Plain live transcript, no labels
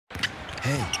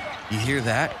Hey, you hear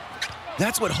that?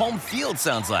 That's what home field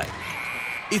sounds like.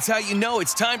 It's how you know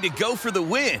it's time to go for the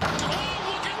win. Oh,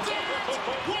 look at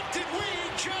that! What did we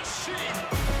just see?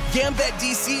 Gambit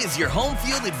DC is your home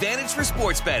field advantage for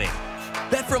sports betting.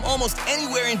 Bet from almost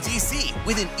anywhere in DC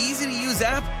with an easy-to-use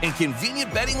app and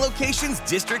convenient betting locations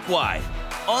district-wide.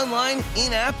 Online,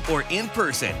 in-app, or in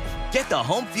person. Get the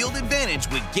home field advantage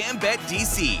with Gambit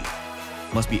DC.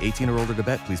 Must be 18 or older to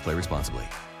bet. Please play responsibly.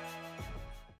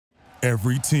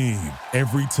 Every team,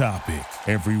 every topic,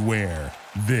 everywhere.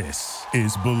 This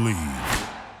is Believe.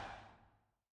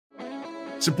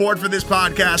 Support for this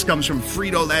podcast comes from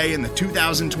Frito-Lay and the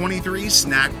 2023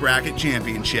 Snack Bracket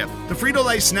Championship. The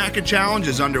Frito-Lay Snack-It Challenge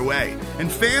is underway,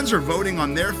 and fans are voting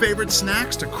on their favorite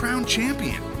snacks to crown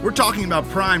champion. We're talking about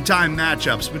prime-time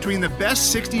matchups between the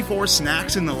best 64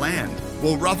 snacks in the land.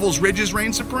 Will Ruffles Ridges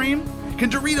reign supreme? Can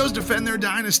Doritos defend their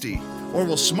dynasty? Or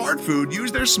will Smart Food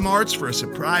use their smarts for a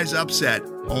surprise upset?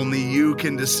 Only you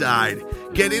can decide.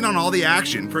 Get in on all the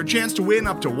action for a chance to win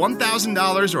up to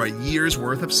 $1,000 or a year's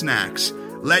worth of snacks.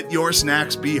 Let your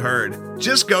snacks be heard.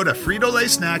 Just go to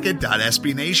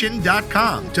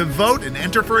fritolaysnacket.sbnation.com to vote and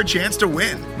enter for a chance to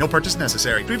win. No purchase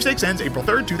necessary. Sweepstakes ends April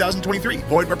 3rd, 2023.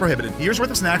 Void where prohibited. Year's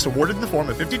worth of snacks awarded in the form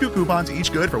of 52 coupons,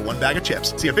 each good for one bag of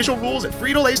chips. See official rules at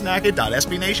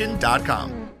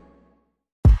fritolaysnacket.sbnation.com.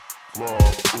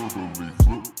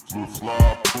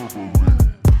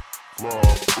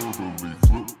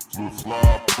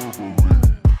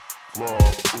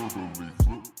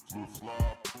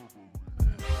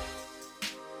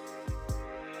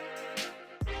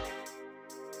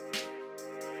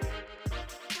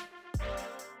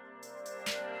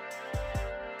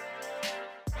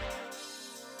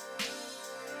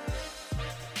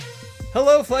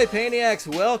 Hello, Flypaniacs!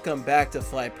 Welcome back to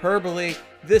Flyperbole.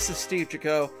 This is Steve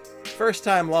Jaco. First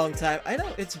time, long time. I know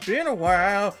it's been a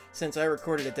while since I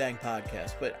recorded a dang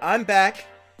podcast, but I'm back,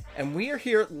 and we are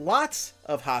here. Lots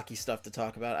of hockey stuff to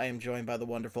talk about. I am joined by the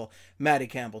wonderful Maddie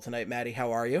Campbell tonight. Maddie,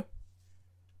 how are you?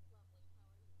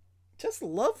 Just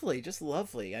lovely, just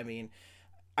lovely. I mean,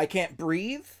 I can't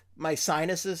breathe. My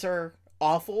sinuses are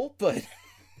awful, but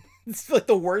it's like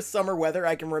the worst summer weather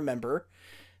I can remember.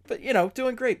 But, you know,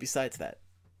 doing great besides that.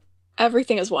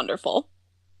 Everything is wonderful.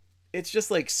 It's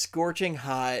just like scorching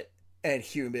hot and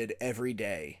humid every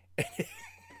day.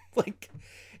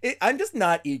 I'm just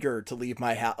not eager to leave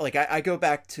my house. Like, I go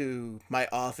back to my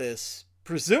office,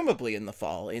 presumably in the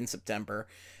fall, in September,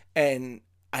 and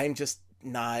I'm just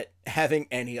not having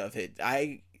any of it.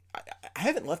 I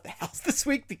haven't left the house this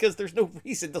week because there's no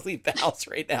reason to leave the house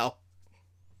right now.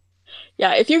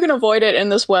 Yeah, if you can avoid it in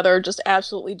this weather, just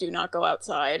absolutely do not go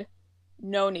outside.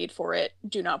 No need for it.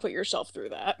 Do not put yourself through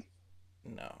that.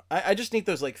 No. I just need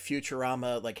those, like,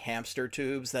 Futurama, like, hamster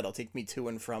tubes that'll take me to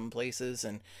and from places,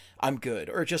 and I'm good.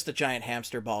 Or just a giant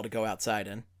hamster ball to go outside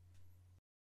in.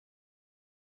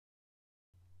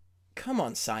 Come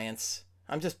on, science.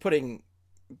 I'm just putting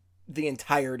the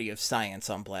entirety of science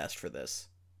on blast for this.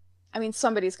 I mean,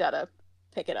 somebody's gotta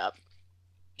pick it up.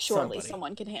 Surely Somebody.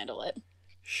 someone can handle it.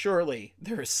 Surely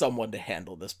there is someone to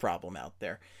handle this problem out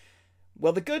there.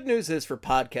 Well, the good news is, for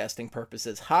podcasting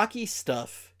purposes, hockey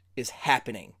stuff is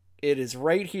happening. It is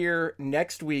right here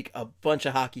next week, a bunch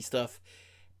of hockey stuff,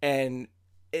 and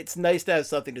it's nice to have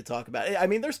something to talk about. I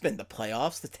mean, there's been the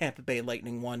playoffs. The Tampa Bay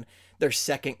Lightning won their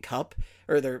second cup,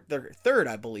 or their third,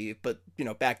 I believe, but, you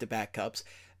know, back-to-back cups,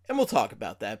 and we'll talk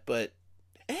about that, but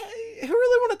who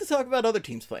really wanted to talk about other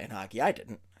teams playing hockey? I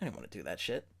didn't want to do that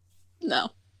shit. No.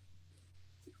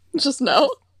 Just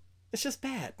no. It's just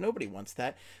bad. Nobody wants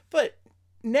that. But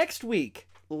next week,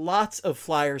 lots of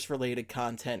Flyers-related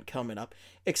content coming up.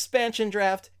 Expansion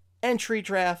draft, entry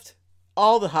draft,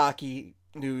 all the hockey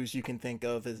news you can think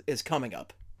of is coming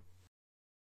up.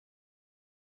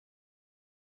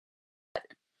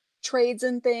 Trades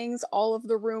and things, all of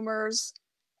the rumors.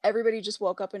 Everybody just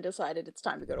woke up and decided it's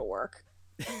time to go to work.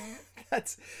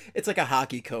 It's like a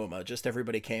hockey coma. Just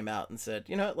everybody came out and said,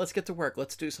 you know what, let's get to work.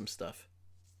 Let's do some stuff.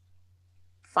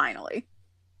 Finally.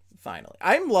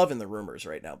 I'm loving the rumors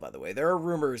right now, by the way. There are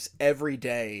rumors every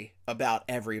day about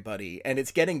everybody, and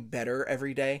it's getting better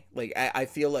every day. Like, I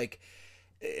feel like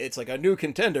it's like a new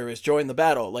contender has joined the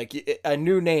battle. Like, a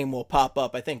new name will pop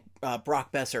up. I think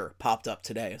Brock Besser popped up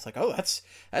today. It's like, oh, that's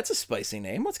a spicy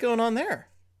name. What's going on there?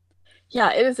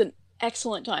 Yeah, it is an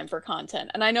excellent time for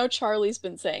content. And I know Charlie's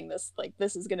been saying this, like,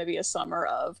 this is going to be a summer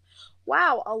of,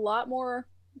 wow, a lot more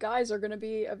guys are going to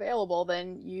be available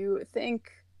than you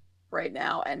think right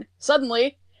now, and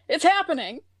suddenly it's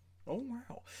happening. Oh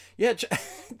wow. Yeah,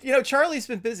 you know, Charlie's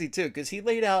been busy too, because he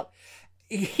laid out,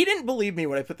 he didn't believe me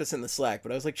when I put this in the Slack,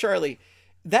 but I was like, Charlie,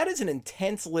 that is an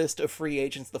intense list of free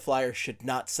agents the Flyers should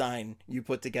not sign. You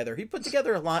put together. He put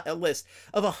together a list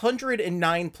of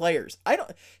 109 players.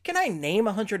 Can I name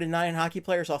 109 hockey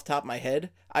players off the top of my head?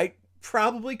 I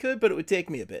probably could, but it would take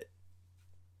me a bit.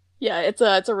 Yeah, it's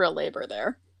a real labor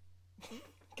there.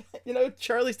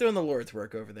 Charlie's doing the Lord's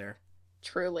work over there.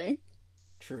 Truly.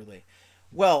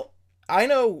 Well, I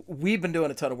know we've been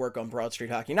doing a ton of work on Broad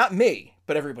Street Hockey. Not me,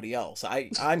 but everybody else.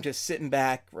 I'm just sitting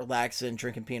back, relaxing,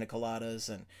 drinking pina coladas,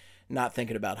 and not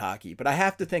thinking about hockey. But I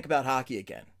have to think about hockey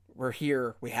again. We're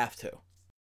here. We have to.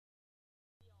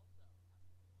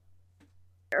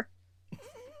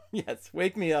 Yes,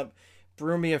 wake me up.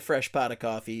 Brew me a fresh pot of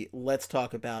coffee. Let's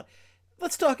talk about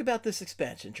this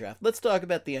expansion draft. Let's talk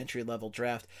about the entry-level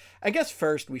draft. I guess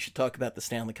first we should talk about the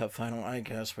Stanley Cup final. I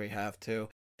guess we have to.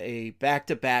 A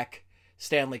back-to-back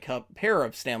pair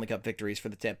of Stanley Cup victories for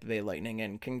the Tampa Bay Lightning,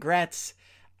 and congrats,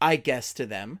 I guess, to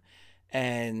them.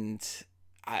 And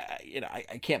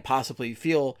I can't possibly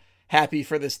feel happy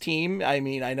for this team. I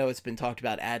mean, I know it's been talked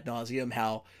about ad nauseum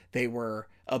how they were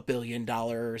 $1 billion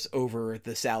over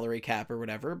the salary cap or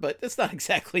whatever, but it's not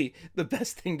exactly the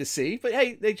best thing to see. But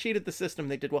hey, they cheated the system.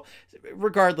 They did well.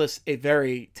 Regardless, a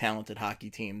very talented hockey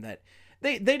team that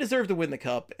they deserve to win the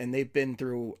cup, and they've been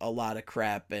through a lot of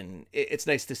crap, and it's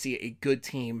nice to see a good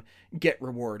team get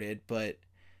rewarded, but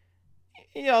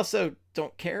you also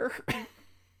don't care.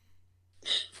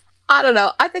 I don't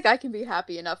know. I think I can be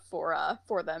happy enough for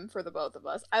them, for the both of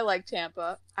us. I like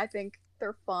Tampa. I think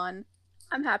they're fun.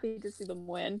 I'm happy to see them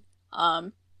win.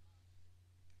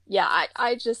 Yeah,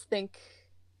 I just think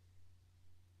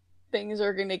things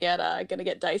are gonna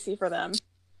get dicey for them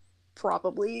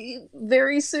probably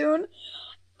very soon.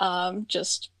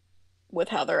 Just with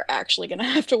how they're actually gonna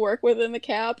have to work within the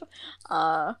cap.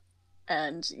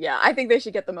 And yeah, I think they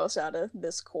should get the most out of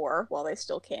this core while they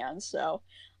still can. So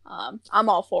I'm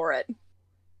all for it.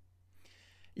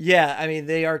 Yeah, I mean,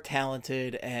 they are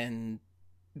talented, and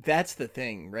that's the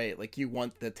thing, right? Like, you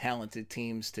want the talented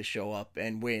teams to show up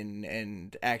and win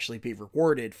and actually be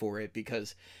rewarded for it,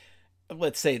 because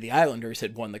let's say the Islanders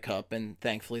had won the cup, and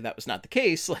thankfully that was not the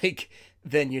case. Like,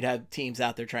 then you'd have teams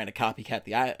out there trying to copycat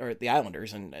the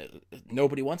Islanders, and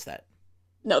nobody wants that.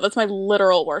 No, that's my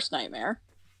literal worst nightmare.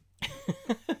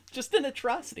 Just an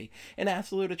atrocity, an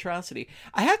absolute atrocity.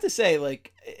 I have to say,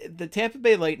 like, the Tampa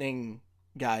Bay Lightning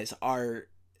guys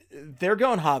they're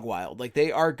going hog wild. Like,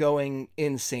 they are going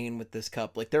insane with this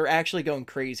cup. Like, they're actually going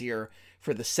crazier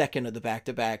for the second of the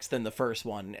back-to-backs than the first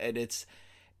one. And it's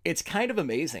kind of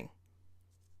amazing.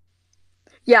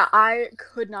 Yeah, I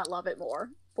could not love it more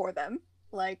for them.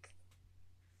 Like,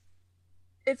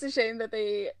 it's a shame that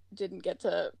they didn't get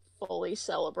to fully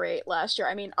celebrate last year.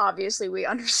 I mean, obviously we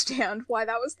understand why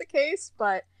that was the case,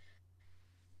 but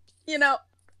they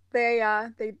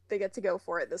get to go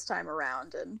for it this time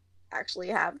around and actually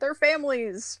have their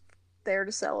families there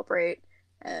to celebrate.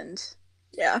 And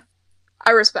yeah,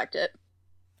 I respect it.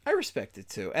 I respect it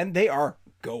too. And they are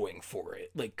going for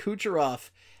it. Like, Kucherov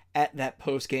at that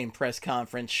post-game press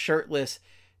conference, shirtless,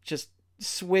 just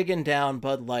swigging down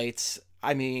Bud Lights.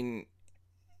 I mean,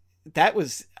 that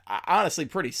was honestly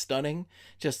pretty stunning.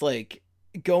 Just like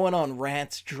going on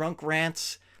rants, drunk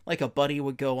rants, like a buddy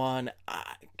would go on.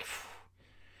 I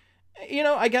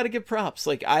gotta give props.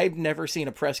 Like, I've never seen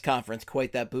a press conference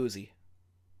quite that boozy.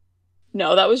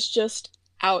 No, that was just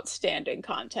outstanding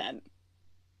content.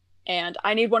 And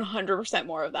I need 100%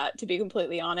 more of that, to be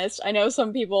completely honest. I know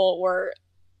some people were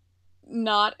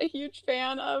not a huge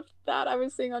fan of that I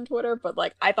was seeing on Twitter, but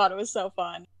like, I thought it was so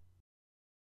fun.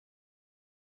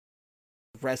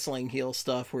 Wrestling heel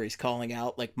stuff where he's calling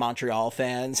out like Montreal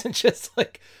fans and just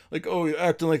like oh,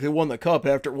 acting like they won the cup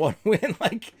after one win.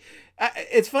 Like,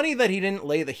 it's funny that he didn't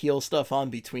lay the heel stuff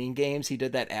on between games. He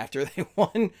did that after they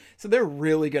won. So they're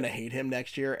really gonna hate him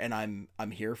next year, and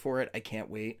I'm here for it. I can't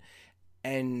wait.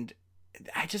 And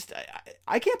I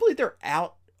can't believe they're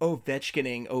out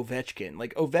Ovechkining Ovechkin.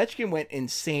 Like, Ovechkin went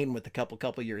insane with the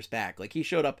couple years back. Like, he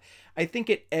showed up, I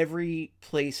think, at every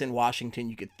place in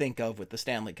Washington you could think of with the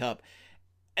Stanley Cup.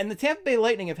 And the Tampa Bay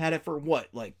Lightning have had it for what,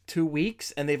 like 2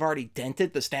 weeks, and they've already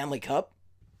dented the Stanley Cup?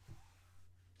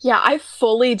 Yeah, I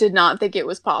fully did not think it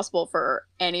was possible for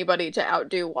anybody to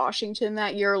outdo Washington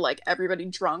that year. Like, everybody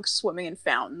drunk, swimming in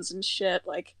fountains and shit.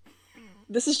 Like,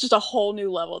 this is just a whole new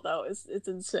level, though. It's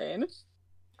insane.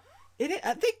 They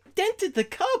dented the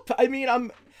cup. I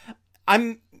mean,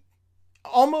 I'm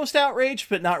almost outraged,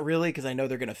 but not really, because I know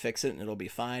they're gonna fix it and it'll be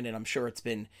fine. And I'm sure it's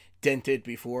been dented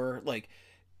before. Like,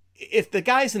 if the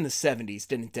guys in the 70s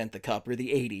didn't dent the cup, or the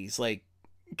 80s, like,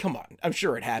 come on. I'm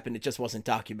sure it happened. It just wasn't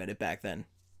documented back then.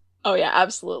 Oh yeah,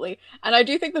 absolutely. And I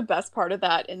do think the best part of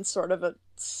that in sort of a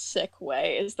sick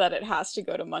way is that it has to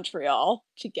go to Montreal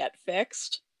to get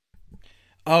fixed.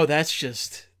 Oh, that's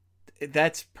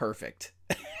perfect.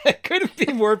 It couldn't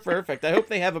be more perfect. I hope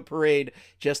they have a parade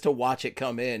just to watch it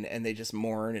come in and they just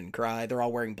mourn and cry. They're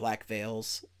all wearing black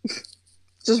veils.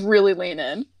 Just really lean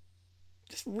in.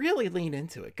 Just really lean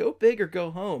into it. Go big or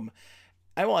go home.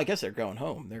 I guess they're going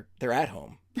home. They're at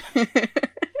home.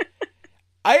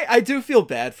 I do feel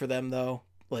bad for them though.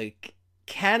 Like,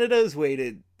 Canada's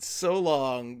waited so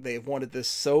long. They've wanted this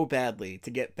so badly to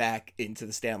get back into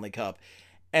the Stanley Cup,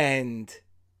 and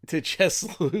to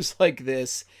just lose like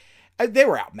this. They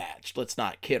were outmatched. Let's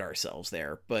not kid ourselves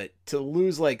there. But to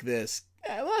lose like this,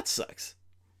 well, that sucks.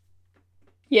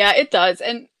 Yeah, it does.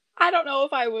 And I don't know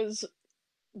if I was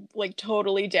like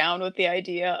totally down with the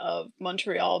idea of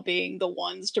Montreal being the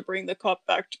ones to bring the cup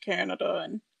back to Canada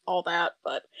and all that,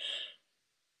 but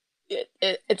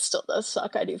it still does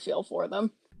suck. I do feel for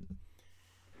them.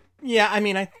 Yeah, I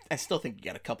mean, I still think you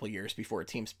got a couple years before a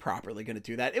team's properly going to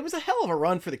do that. It was a hell of a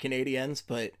run for the Canadiens,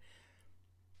 but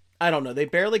I don't know. They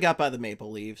barely got by the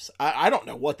Maple Leafs. I don't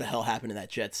know what the hell happened in that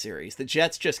Jets series. The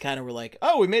Jets just kind of were like,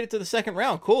 oh, we made it to the second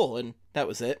round. Cool. And that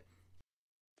was it.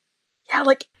 Yeah,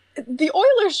 like the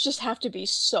Oilers just have to be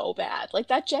so bad. Like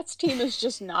that Jets team is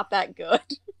just not that good.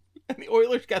 And the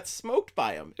Oilers got smoked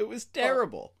by them. It was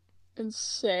terrible.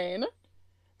 Insane.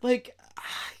 Like,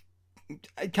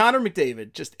 Connor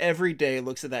McDavid just every day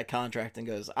looks at that contract and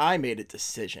goes, I made a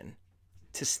decision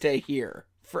to stay here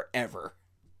forever.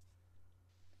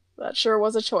 That sure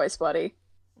was a choice, buddy.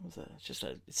 It was just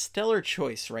a stellar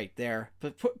choice right there.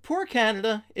 But poor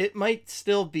Canada, it might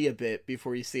still be a bit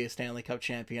before you see a Stanley Cup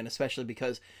champion, especially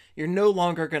because you're no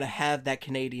longer going to have that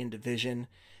Canadian division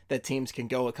that teams can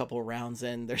go a couple of rounds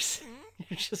in.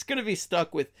 You're just going to be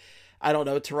stuck with, I don't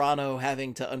know, Toronto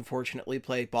having to unfortunately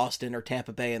play Boston or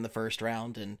Tampa Bay in the first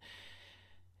round. And,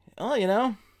 well, you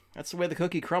know, that's the way the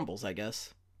cookie crumbles, I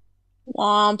guess.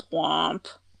 Womp womp.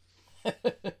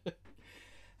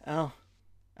 Oh,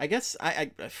 I guess I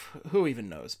who even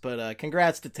knows? But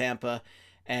congrats to Tampa,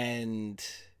 and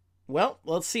well,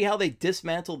 let's see how they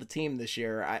dismantle the team this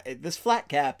year. This flat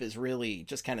cap is really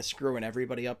just kind of screwing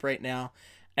everybody up right now,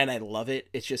 and I love it.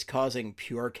 It's just causing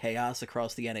pure chaos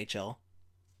across the NHL.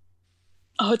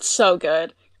 Oh, it's so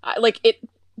good. It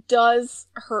does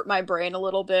hurt my brain a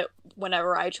little bit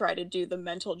whenever I try to do the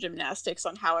mental gymnastics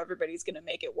on how everybody's going to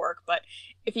make it work. But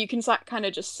if you can kind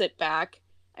of just sit back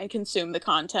and consume the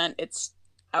content, it's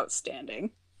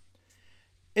outstanding.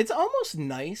 It's almost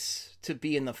nice to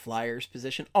be in the Flyers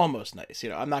position. Almost nice. You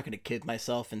know, I'm not going to kid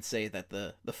myself and say that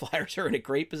the Flyers are in a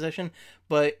great position,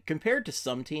 but compared to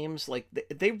some teams, like,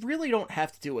 they really don't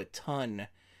have to do a ton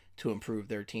to improve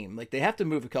their team. Like, they have to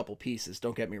move a couple pieces,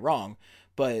 don't get me wrong,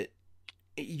 but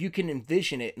you can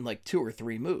envision it in like 2 or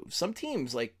 3 moves. Some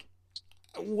teams, like,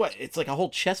 it's like a whole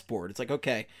chessboard. It's like,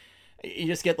 okay, you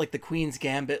just get like the Queen's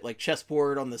Gambit, like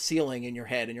chessboard on the ceiling in your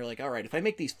head, and you're like, all right, if I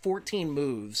make these 14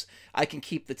 moves, I can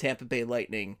keep the Tampa Bay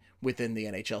Lightning within the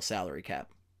NHL salary cap.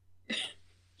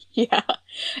 Yeah,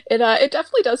 it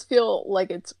definitely does feel like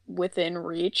it's within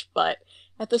reach, but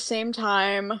at the same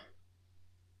time,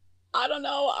 I don't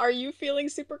know. Are you feeling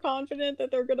super confident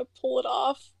that they're gonna pull it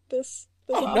off this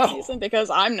offseason? No. Because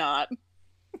I'm not.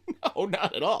 No,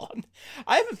 not at all.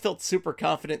 I haven't felt super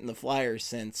confident in the Flyers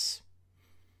since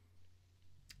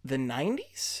the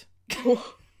 90s?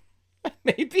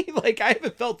 Maybe. Like, I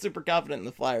haven't felt super confident in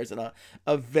the Flyers in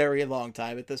a very long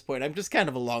time at this point. I'm just kind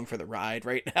of along for the ride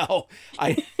right now.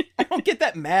 I don't get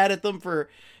that mad at them for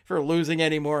losing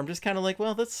anymore. I'm just kind of like,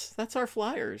 well, that's our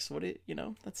Flyers.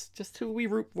 That's just who we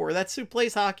root for. That's who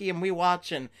plays hockey and we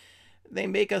watch, and they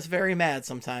make us very mad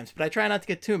sometimes. But I try not to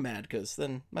get too mad because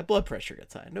then my blood pressure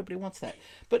gets high. Nobody wants that.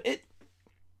 But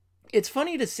it's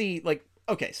funny to see, like,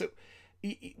 okay, so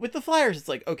with the Flyers, it's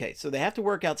like, okay, so they have to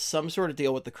work out some sort of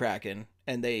deal with the Kraken,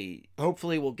 and they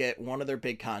hopefully will get one of their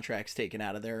big contracts taken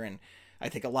out of there. And I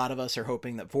think a lot of us are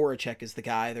hoping that Voracek is the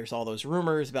guy. There's all those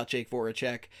rumors about Jake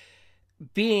Voracek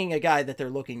being a guy that they're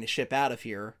looking to ship out of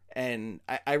here. And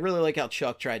I really like how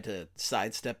Chuck tried to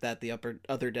sidestep that the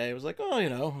other day. I was like,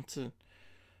 oh,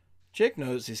 Jake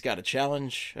knows he's got a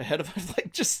challenge ahead of him.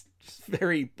 Like, just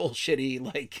very bullshitty,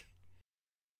 like.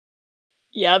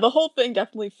 Yeah, the whole thing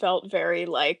definitely felt very,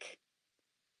 like,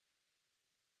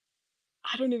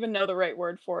 I don't even know the right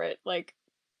word for it, like,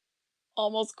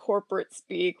 almost corporate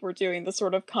speak. We're doing the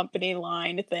sort of company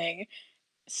line thing,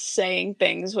 saying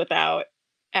things without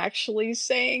actually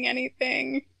saying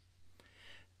anything.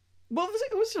 Well,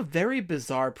 it was a very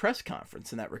bizarre press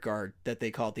conference in that regard that they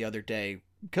called the other day,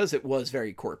 because it was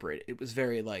very corporate. It was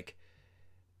very, like,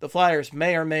 The Flyers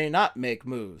may or may not make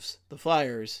moves. The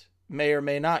Flyers may or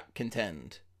may not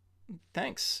contend.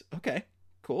 Thanks. Okay,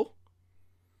 cool.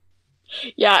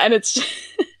 Yeah, and it's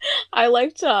I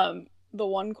liked the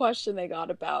one question they got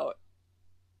about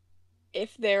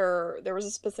if there was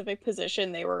a specific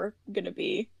position they were going to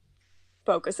be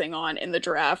focusing on in the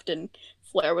draft, and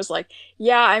Flair was like,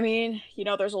 yeah, I mean,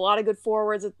 there's a lot of good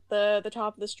forwards at the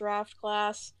top of this draft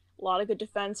class, a lot of good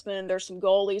defensemen, there's some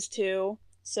goalies too,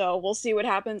 so we'll see what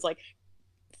happens. Like,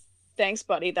 thanks,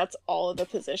 buddy, that's all of the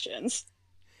positions.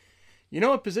 You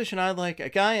know what position I like? A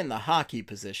guy in the hockey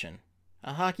position.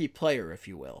 A hockey player, if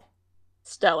you will.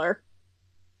 Stellar.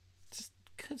 Just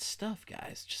good stuff,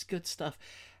 guys. Just good stuff.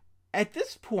 At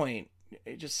this point,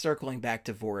 just circling back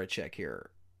to Voracek here,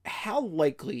 how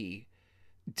likely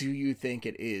do you think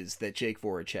it is that Jake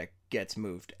Voracek gets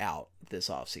moved out this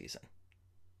offseason?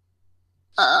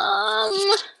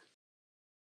 I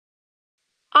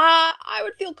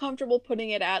would feel comfortable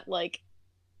putting it at like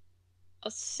a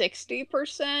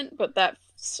 60%, but that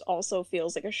also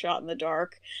feels like a shot in the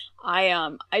dark.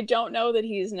 I don't know that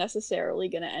he's necessarily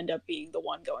going to end up being the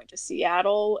one going to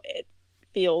Seattle. It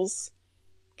feels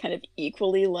kind of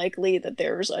equally likely that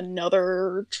there's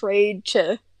another trade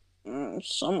to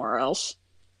somewhere else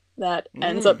that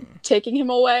ends up taking him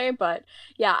away. But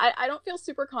yeah, I don't feel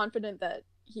super confident that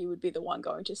he would be the one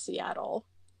going to Seattle.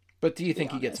 But do you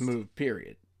think he gets moved,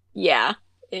 period? Yeah.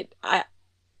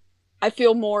 I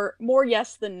feel more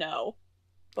yes than no.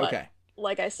 But okay.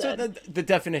 Like I said. So the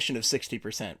definition of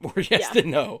 60%, more yes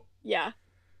than no. Yeah.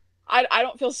 I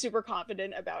don't feel super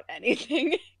confident about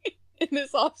anything in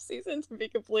this offseason, to be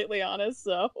completely honest,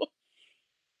 so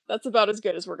that's about as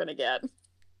good as we're going to get.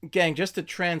 Gang, just to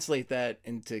translate that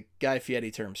into Guy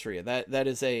Fieri terms for you, that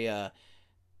is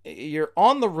you're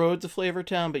on the road to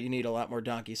Flavortown, but you need a lot more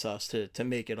donkey sauce to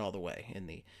make it all the way in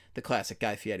the classic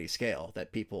Guy Fieri scale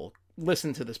that people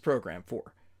listen to this program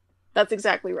for. That's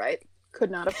exactly right. Could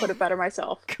not have put it better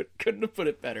myself. Couldn't have put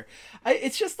it better.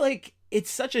 It's just like, it's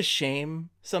such a shame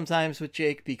sometimes with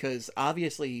Jake, because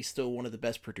obviously he's still one of the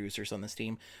best producers on this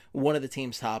team, one of the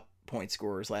team's top point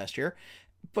scorers last year,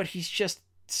 but he's just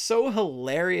so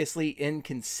hilariously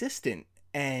inconsistent,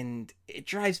 and it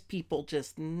drives people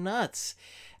just nuts.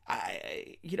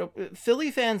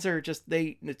 Philly fans are just,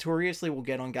 they notoriously will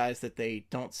get on guys that they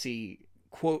don't see,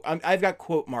 quote, I've got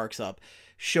quote marks up,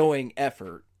 showing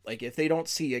effort. Like, if they don't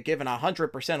see it given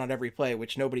 100% on every play,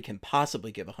 which nobody can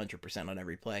possibly give 100% on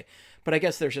every play, but I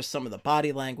guess there's just some of the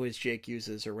body language Jake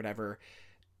uses or whatever.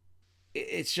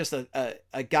 It's just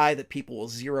a guy that people will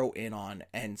zero in on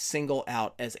and single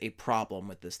out as a problem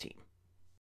with this team.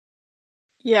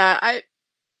 Yeah, I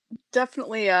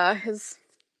definitely has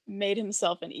made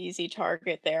himself an easy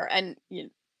target there, and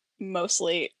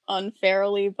mostly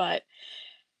unfairly, but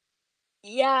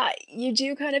yeah, you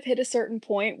do kind of hit a certain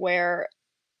point where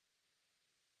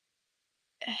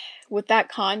with that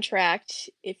contract,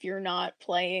 if you're not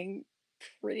playing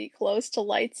pretty close to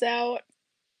lights out,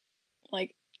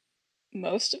 like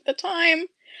most of the time,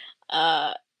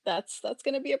 that's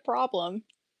going to be a problem.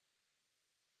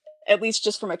 At least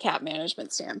just from a cap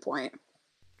management standpoint.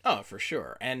 Oh, for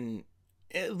sure. And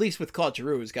at least with Claude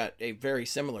Giroux, who's got a very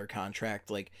similar contract,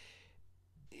 like,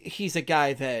 he's a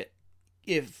guy that,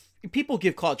 if people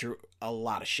give Claude Giroux a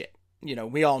lot of shit,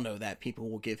 we all know that people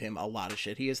will give him a lot of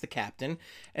shit. He is the captain,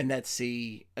 and that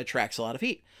attracts a lot of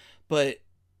heat. But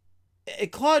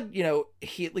Claude,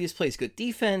 he at least plays good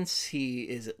defense. He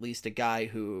is at least a guy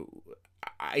who,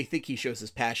 I think he shows his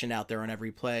passion out there on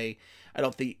every play. I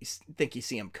don't think you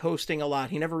see him coasting a lot.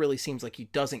 He never really seems like he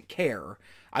doesn't care.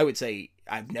 I would say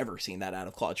I've never seen that out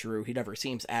of Claude Giroux. He never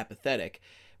seems apathetic.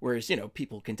 Whereas,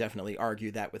 people can definitely argue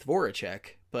that with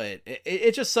Voracek, but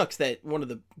it just sucks that one of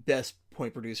the best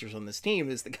point producers on this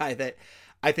team is the guy that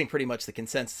I think pretty much the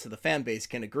consensus of the fan base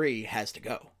can agree has to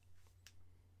go.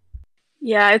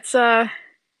 Yeah, it's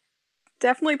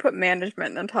definitely put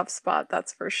management in a tough spot,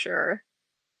 that's for sure.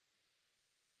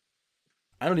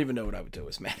 I don't even know what I would do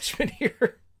as management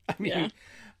here. I mean, yeah.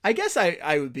 I guess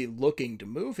I would be looking to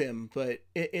move him, but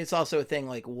it's also a thing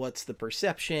like, what's the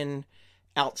perception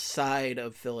outside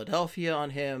of Philadelphia on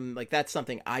him? Like, that's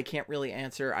something I can't really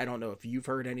answer. I don't know if you've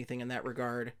heard anything in that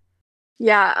regard.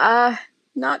 Yeah,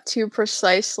 not too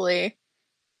precisely.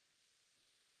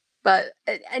 But,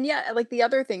 and yeah, like, the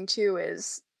other thing too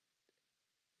is,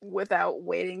 without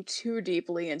wading too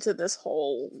deeply into this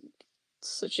whole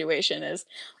situation, is,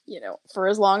 for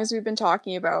as long as we've been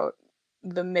talking about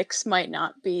the mix might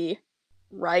not be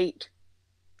right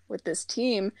with this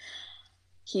team,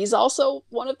 he's also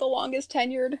one of the longest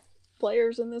tenured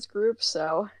players in this group,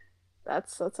 so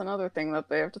that's another thing that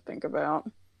they have to think about.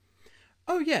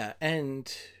 Oh yeah, and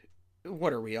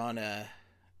what are we on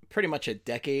pretty much a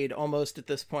decade almost at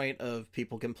this point of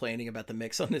people complaining about the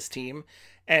mix on this team,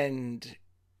 and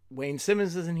Wayne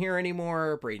Simmons isn't here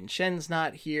anymore. Braden Shen's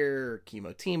not here.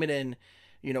 Kimo Timonen,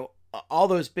 all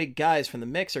those big guys from the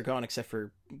mix are gone except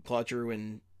for Claude Giroux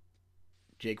and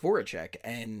Jake Voracek.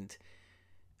 And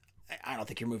I don't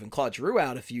think you're moving Claude Giroux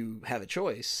out if you have a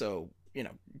choice. So,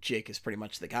 Jake is pretty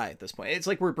much the guy at this point. It's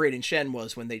like where Braden Shen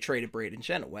was when they traded Braden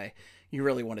Shen away. You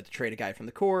really wanted to trade a guy from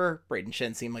the core. Braden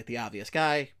Shen seemed like the obvious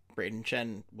guy. Braden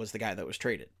Shen was the guy that was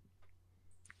traded.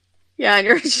 Yeah, and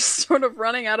you're just sort of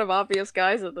running out of obvious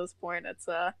guys at this point. It's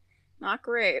not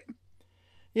great.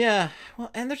 Yeah,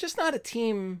 well, and they're just not a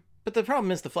team. But the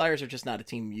problem is the Flyers are just not a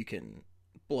team you can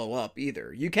blow up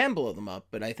either. You can blow them up,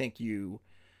 but I think you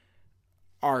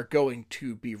are going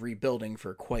to be rebuilding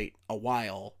for quite a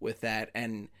while with that.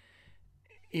 And,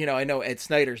 I know Ed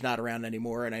Snyder's not around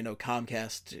anymore, and I know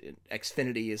Comcast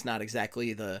Xfinity is not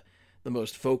exactly the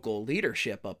most vocal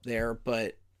leadership up there,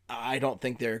 but I don't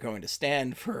think they're going to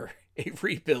stand for a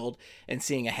rebuild and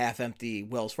seeing a half-empty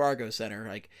Wells Fargo Center.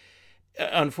 Like,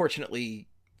 unfortunately,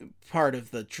 part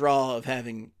of the draw of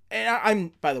having...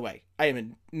 And by the way, I am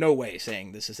in no way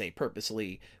saying this is a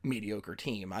purposely mediocre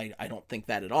team. I don't think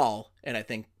that at all, and I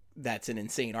think that's an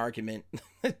insane argument.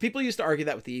 People used to argue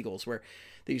that with the Eagles, where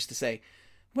they used to say,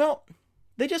 well,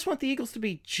 they just want the Eagles to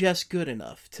be just good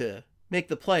enough to make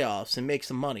the playoffs and make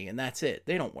some money, and that's it.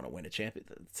 They don't want to win a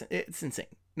championship. It's insane.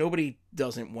 Nobody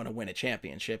doesn't want to win a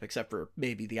championship except for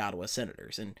maybe the Ottawa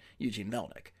Senators and Eugene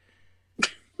Melnyk.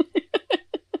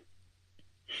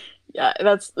 Yeah,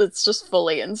 it's just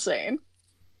fully insane.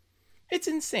 It's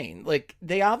insane. Like,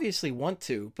 they obviously want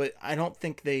to, but I don't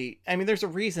think there's a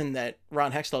reason that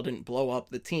Ron Hextall didn't blow up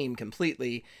the team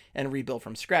completely and rebuild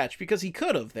from scratch, because he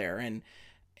could have there, and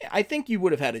I think you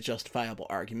would have had a justifiable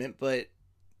argument, but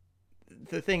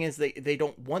the thing is they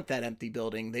don't want that empty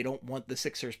building. They don't want the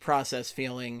Sixers process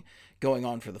feeling going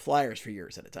on for the Flyers for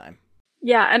years at a time.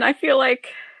 Yeah, and I feel like,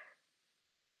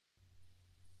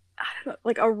 I don't know,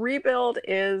 like a rebuild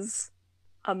is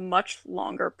a much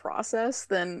longer process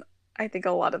than I think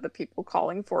a lot of the people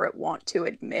calling for it want to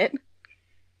admit.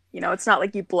 It's not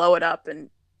like you blow it up and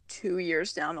 2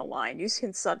 years down the line you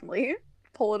can suddenly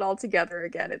pull it all together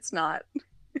again. It's not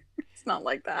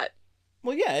like that.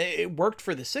 Well, yeah, it worked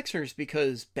for the Sixers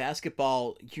because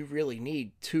basketball, you really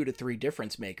need 2 to 3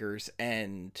 difference makers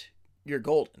and you're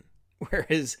golden.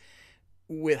 Whereas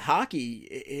with hockey,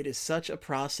 it is such a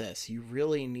process. You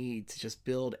really need to just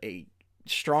build a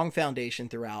strong foundation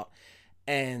throughout.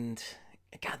 And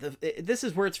God, this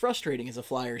is where it's frustrating as a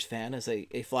Flyers fan, as a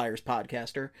Flyers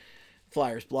podcaster,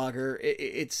 Flyers blogger.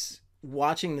 It's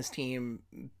watching this team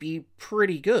be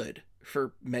pretty good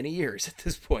for many years at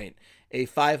this point. A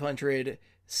 500,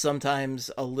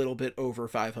 sometimes a little bit over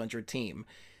 500 team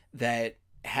that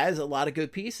has a lot of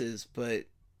good pieces, but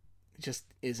just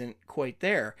isn't quite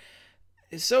there.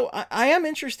 So I am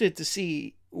interested to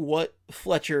see what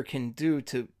Fletcher can do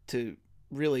to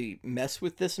really mess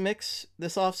with this mix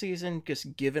this offseason,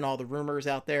 just given all the rumors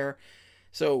out there.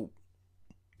 So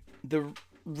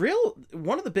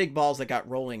one of the big balls that got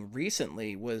rolling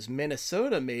recently was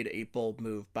Minnesota made a bold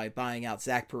move by buying out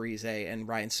Zach Parise and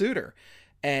Ryan Suter.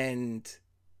 And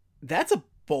that's a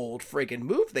bold friggin'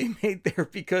 move they made there,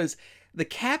 because the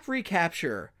cap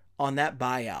recapture on that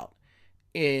buyout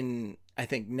in, I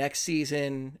think, next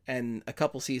season and a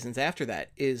couple seasons after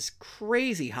that is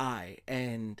crazy high.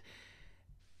 And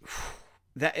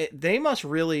that they must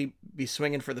really be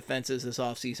swinging for the fences this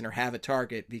offseason or have a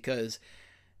target, because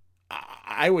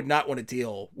I would not want to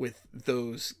deal with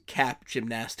those cap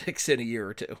gymnastics in a year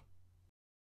or two.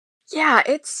 Yeah,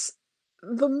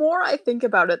 the more I think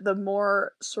about it, the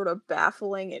more sort of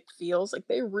baffling it feels. Like,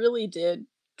 they really did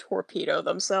torpedo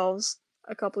themselves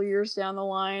a couple years down the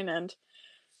line, and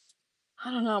I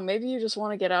don't know, maybe you just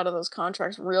want to get out of those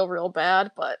contracts real, real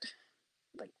bad, but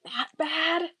like that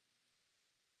bad?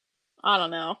 I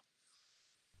don't know.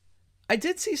 I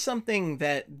did see something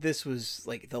that this was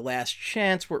like the last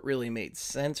chance where it really made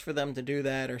sense for them to do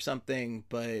that or something,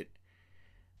 but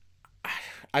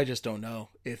I just don't know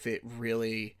if it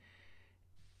really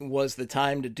was the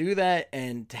time to do that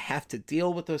and to have to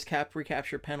deal with those cap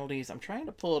recapture penalties. I'm trying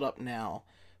to pull it up now.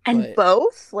 And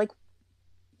both? Like,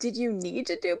 did you need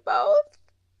to do both?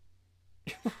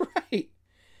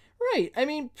 Right. I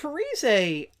mean,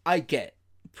 Parise, I get.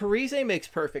 Parise makes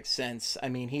perfect sense. I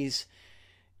mean, he's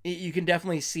You can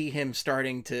definitely see him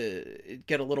starting to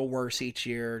get a little worse each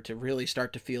year, to really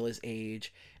start to feel his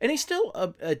age. And he's still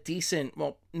a decent,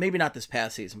 well, maybe not this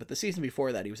past season, but the season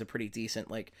before that, he was a pretty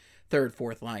decent, like, third,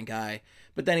 fourth line guy.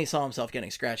 But then he saw himself getting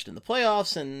scratched in the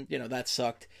playoffs, and, that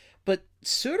sucked. But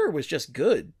Suter was just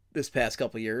good this past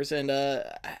couple years, and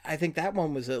I think that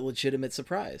one was a legitimate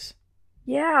surprise.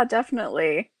 Yeah,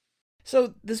 definitely.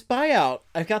 So this buyout,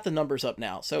 I've got the numbers up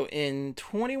now. So in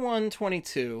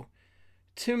 21-22...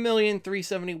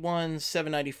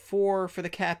 2,371,794 for the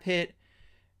cap hit,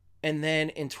 and then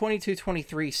in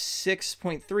 22-23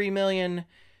 6.3 million,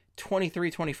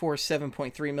 23-24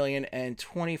 7.3 million, and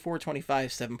 24-25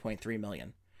 7.3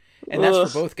 million. And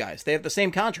that's for both guys. They have the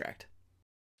same contract.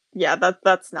 Yeah,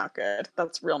 that's not good.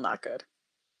 That's real not good.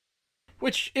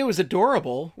 Which, it was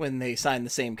adorable when they signed the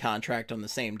same contract on the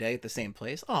same day at the same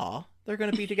place. Aw, they're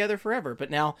going to be together forever.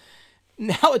 But now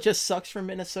it just sucks for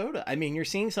Minnesota. I mean, you're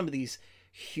seeing some of these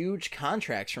huge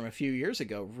contracts from a few years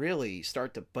ago really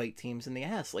start to bite teams in the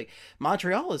ass. Like,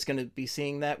 Montreal is going to be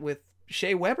seeing that with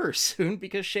Shea Weber soon,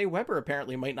 because Shea Weber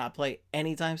apparently might not play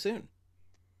anytime soon.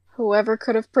 Whoever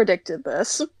could have predicted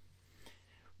this?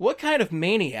 What kind of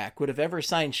maniac would have ever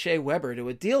signed Shea Weber to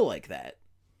a deal like that?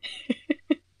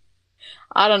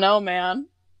 I don't know, man.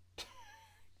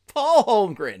 Paul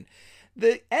Holmgren.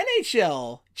 The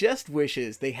NHL just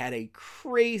wishes they had a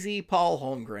crazy Paul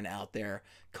Holmgren out there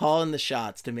calling the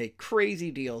shots to make crazy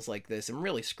deals like this and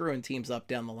really screwing teams up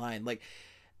down the line. Like,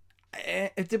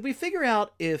 did we figure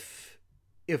out if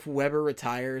Weber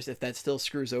retires, if that still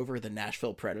screws over the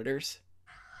Nashville Predators?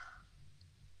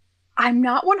 I'm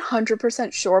not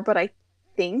 100% sure, but I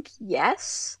think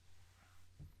yes.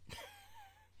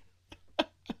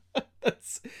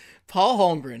 That's Paul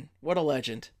Holmgren. What a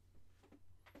legend.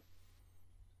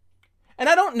 And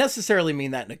I don't necessarily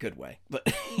mean that in a good way, but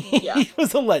he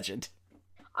was a legend.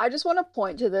 I just want to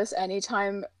point to this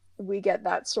anytime we get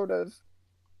that sort of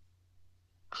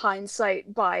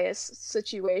hindsight bias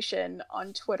situation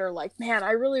on Twitter. Like, man,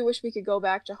 I really wish we could go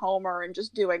back to Homer and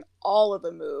just doing all of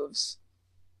the moves.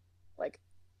 Like,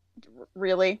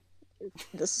 really?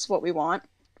 This is what we want?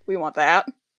 We want that?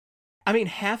 I mean,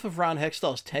 half of Ron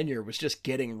Hextall's tenure was just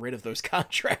getting rid of those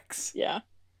contracts. Yeah.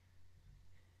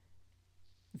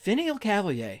 Vinny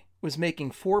Lecavalier was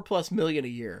making $4+ million a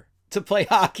year to play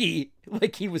hockey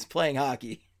like he was playing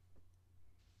hockey.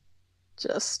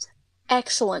 Just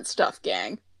excellent stuff,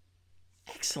 gang.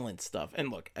 Excellent stuff.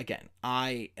 And look, again,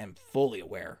 I am fully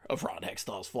aware of Ron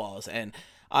Hextall's flaws, and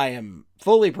I am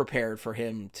fully prepared for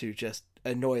him to just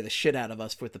annoy the shit out of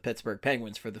us with the Pittsburgh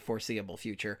Penguins for the foreseeable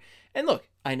future. And look,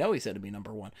 I know he's going to be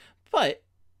number one, but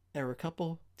there were a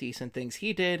couple decent things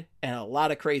he did and a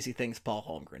lot of crazy things Paul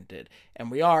Holmgren did.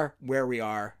 And we are where we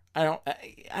are. I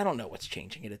don't know what's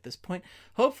changing it at this point.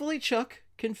 Hopefully Chuck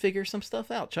can figure some stuff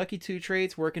out. Chucky 2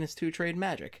 Trades working his 2-trade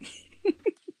magic.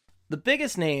 The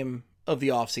biggest name of the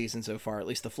offseason so far, at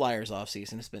least the Flyers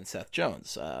offseason, has been Seth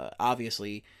Jones.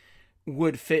 Obviously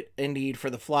would fit a need for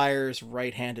the Flyers,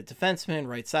 right-handed defenseman,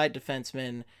 right side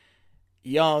defenseman.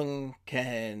 Young,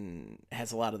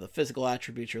 has a lot of the physical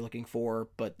attributes you're looking for,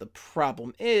 but the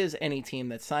problem is any team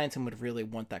that signs him would really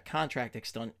want that contract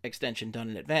extension done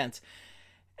in advance.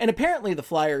 And apparently the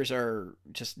Flyers are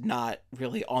just not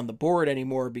really on the board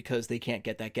anymore because they can't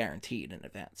get that guaranteed in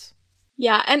advance.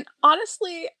 Yeah, and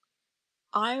honestly,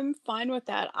 I'm fine with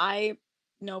that. I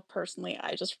know personally,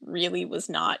 I just really was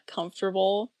not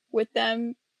comfortable with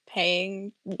them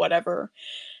paying whatever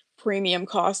premium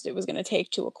cost it was going to take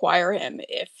to acquire him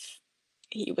if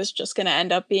he was just going to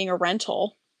end up being a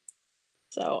rental.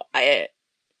 So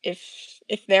if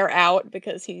they're out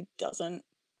because he doesn't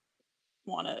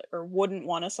want to or wouldn't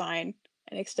want to sign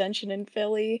an extension in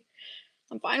Philly,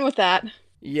 I'm fine with that.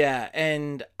 Yeah,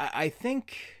 and I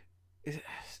think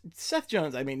Seth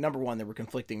Jones, I mean, number one, there were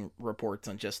conflicting reports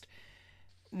on just,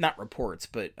 not reports,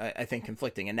 but I think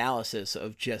conflicting analysis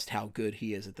of just how good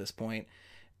he is at this point.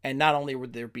 And not only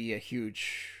would there be a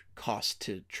huge cost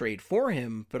to trade for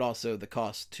him, but also the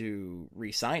cost to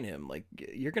re-sign him. Like,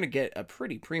 you're going to get a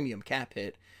pretty premium cap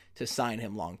hit to sign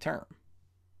him long term.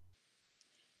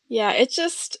 Yeah, it's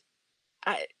just,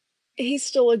 he's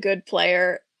still a good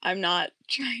player. I'm not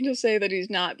trying to say that he's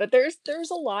not, but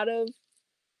there's a lot of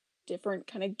different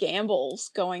kind of gambles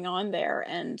going on there,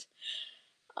 and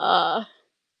I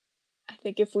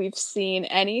think if we've seen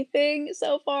anything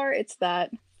so far, it's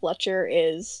that Fletcher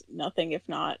is nothing if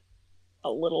not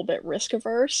a little bit risk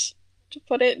averse, to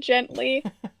put it gently.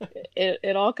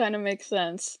 It all kind of makes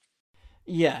sense.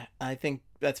 Yeah, I think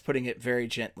that's putting it very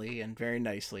gently and very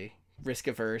nicely. Risk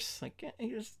averse, like, he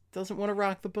just doesn't want to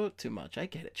rock the boat too much. I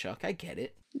get it, Chuck. I get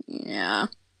it. Yeah.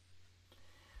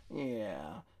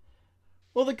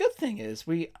 Well, the good thing is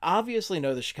we obviously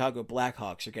know the Chicago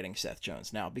Blackhawks are getting Seth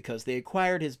Jones now because they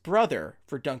acquired his brother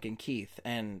for Duncan Keith.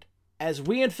 And as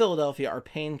we in Philadelphia are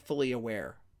painfully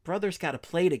aware, brothers got to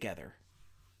play together.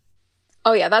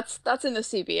 Oh yeah, that's in the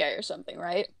CBA or something,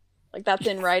 right? Like that's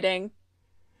in writing.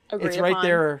 Agreed It's right upon.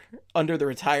 there under the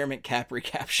retirement cap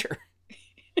recapture.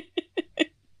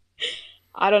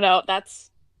 I don't know.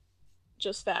 That's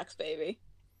just facts, baby.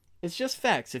 It's just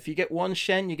facts. If you get one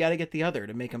Shen, you got to get the other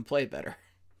to make him play better.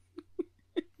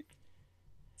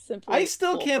 Simply I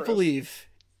still can't foolproof. believe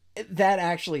that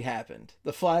actually happened.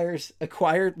 The Flyers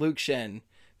acquired Luke Shen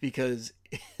because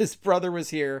his brother was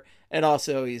here, and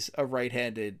also he's a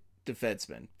right-handed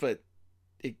defenseman, but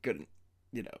he couldn't,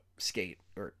 skate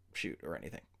or shoot or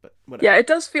anything. But whatever. Yeah, it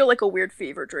does feel like a weird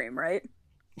fever dream, right?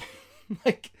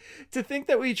 Like, to think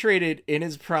that we traded in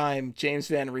his prime James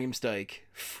Van Riemsdyk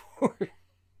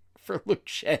for Luke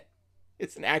Shen,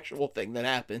 it's an actual thing that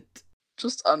happened.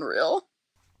 Just unreal.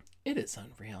 It is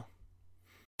unreal.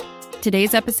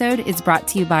 Today's episode is brought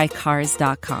to you by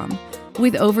Cars.com.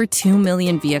 With over 2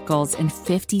 million vehicles and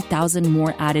 50,000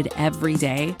 more added every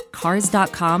day,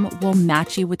 Cars.com will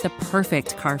match you with the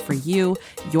perfect car for you,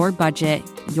 your budget,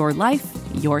 your life,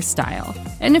 your style.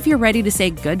 And if you're ready to say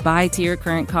goodbye to your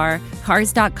current car,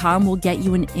 Cars.com will get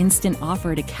you an instant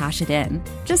offer to cash it in.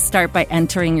 Just start by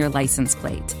entering your license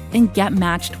plate and get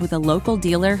matched with a local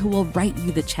dealer who will write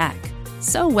you the check.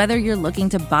 So whether you're looking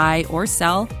to buy or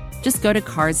sell, just go to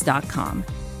Cars.com.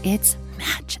 It's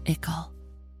magical.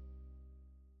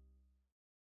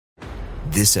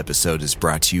 This episode is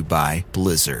brought to you by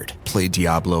Blizzard. Play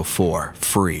Diablo 4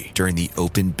 free during the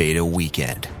open beta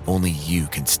weekend. Only you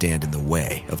can stand in the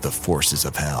way of the forces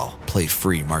of hell. Play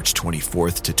free March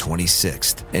 24th to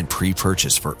 26th and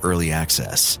pre-purchase for early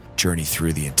access. Journey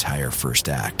through the entire first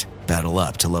act. Battle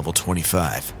up to level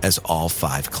 25 as all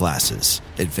 5 classes.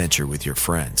 Adventure with your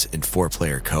friends in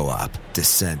 4-player co-op.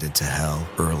 Descend into hell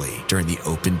early during the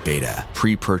open beta.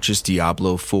 Pre-purchase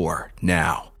Diablo 4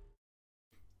 now.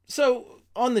 So,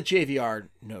 on the JVR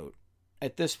note,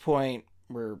 at this point,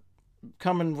 we're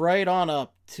coming right on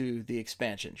up to the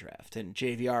expansion draft, and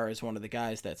JVR is one of the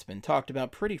guys that's been talked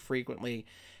about pretty frequently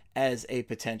as a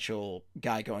potential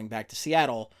guy going back to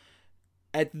Seattle.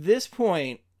 At this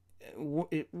point,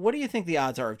 what do you think the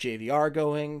odds are of JVR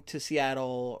going to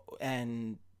Seattle,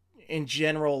 and in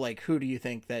general, like, who do you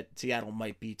think that Seattle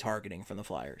might be targeting from the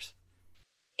Flyers?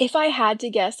 If I had to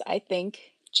guess, I think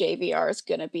JVR is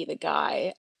going to be the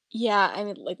guy. Yeah, I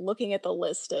mean, like, looking at the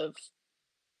list of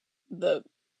the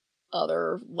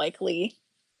other likely,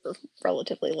 or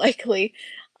relatively likely,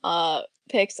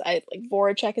 picks, I like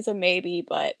Voracek is a maybe,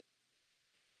 but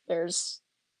there's,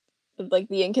 like,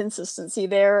 the inconsistency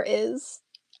there is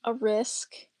a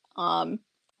risk.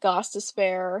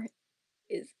 Gostisbehere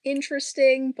is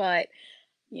interesting, but,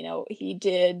 he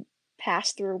did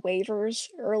pass through waivers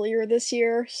earlier this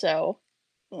year, so,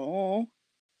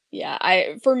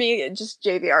 yeah, for me, just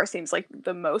JVR seems like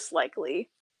the most likely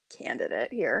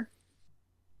candidate here.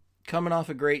 Coming off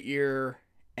a great year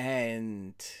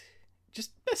and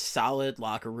just a solid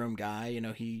locker room guy.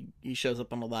 He shows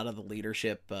up on a lot of the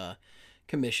leadership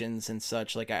commissions and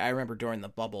such. Like, I remember during the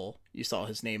bubble, you saw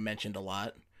his name mentioned a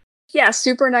lot. Yeah,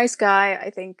 super nice guy.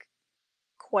 I think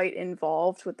quite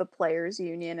involved with the players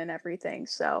union and everything.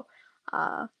 So,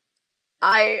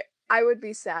 I would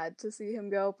be sad to see him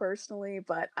go personally,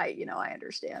 but I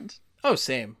understand. Oh,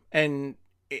 same. And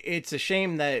it's a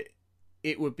shame that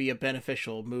it would be a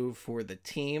beneficial move for the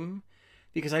team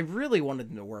because I really wanted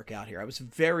him to work out here. I was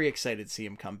very excited to see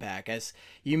him come back. As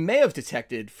you may have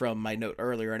detected from my note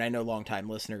earlier, and I know longtime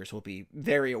listeners will be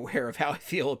very aware of how I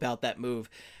feel about that move.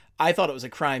 I thought it was a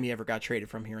crime he ever got traded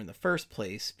from here in the first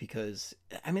place because,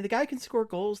 I mean, the guy can score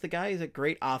goals. The guy is a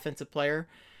great offensive player.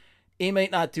 He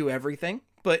might not do everything,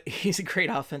 but he's a great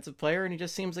offensive player, and he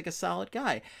just seems like a solid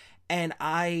guy. And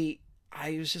I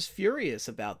was just furious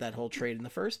about that whole trade in the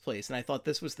first place, and I thought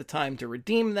this was the time to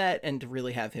redeem that and to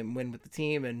really have him win with the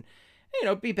team and,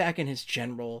 be back in his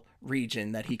general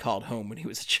region that he called home when he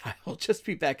was a child. Just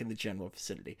be back in the general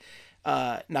vicinity.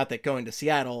 Not that going to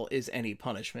Seattle is any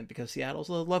punishment, because Seattle's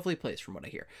a lovely place from what I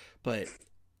hear, but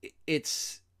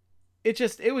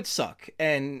it would suck.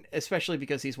 And especially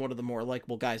because he's one of the more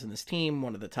likable guys on this team,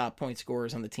 one of the top point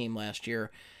scorers on the team last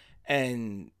year.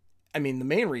 And I mean, the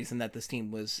main reason that this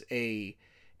team was a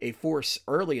force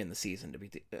early in the season to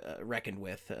be reckoned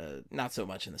with, not so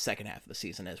much in the second half of the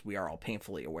season, as we are all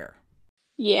painfully aware.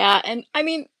 Yeah, and I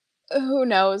mean, who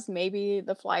knows? Maybe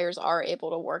the Flyers are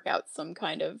able to work out some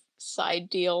kind of side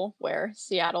deal where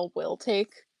Seattle will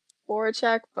take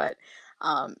Voracek. But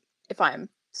if I'm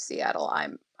Seattle,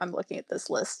 I'm looking at this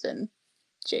list and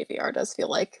JVR does feel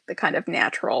like the kind of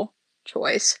natural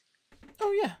choice.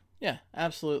 Oh yeah, yeah,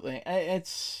 absolutely.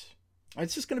 It's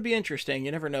just going to be interesting.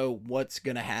 You never know what's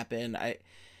going to happen.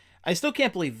 I still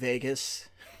can't believe Vegas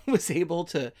was able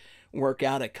to work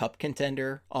out a cup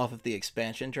contender off of the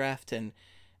expansion draft, and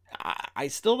I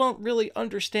still don't really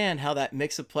understand how that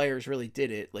mix of players really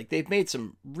did it. Like, they've made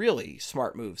some really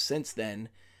smart moves since then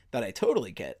that I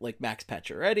totally get, like Max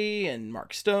Pacioretty and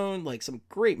Mark Stone, like some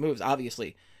great moves.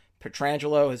 Obviously,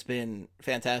 Pietrangelo has been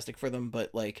fantastic for them,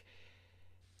 but like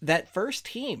that first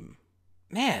team,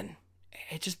 man,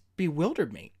 it just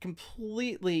bewildered me.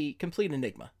 Complete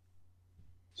enigma.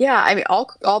 Yeah, I mean,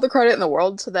 all the credit in the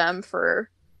world to them for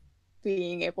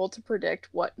being able to predict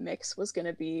what mix was going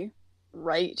to be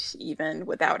right, even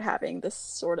without having this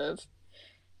sort of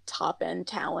top end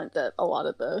talent that a lot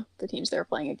of the teams they're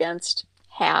playing against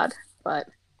had. But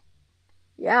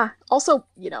yeah, also,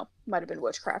 might have been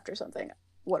witchcraft or something.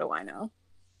 What do I know?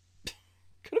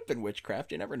 Could have been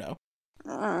witchcraft. You never know.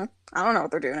 I don't know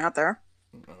what they're doing out there.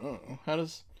 How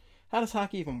does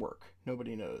hockey even work?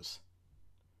 Nobody knows.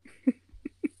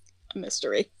 A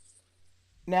mystery.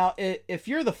 Now, if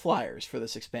you're the Flyers for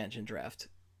this expansion draft,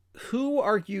 who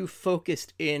are you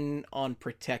focused in on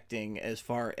protecting as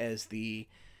far as the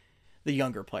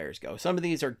younger players go? Some of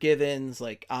these are givens,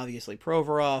 like obviously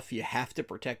Provorov. You have to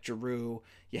protect Giroux.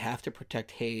 You have to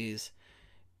protect Hayes.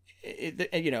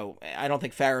 I don't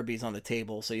think Farabee's on the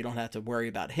table, so you don't have to worry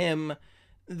about him.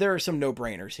 There are some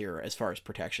no-brainers here as far as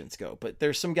protections go, but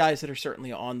there's some guys that are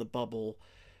certainly on the bubble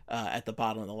at the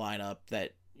bottom of the lineup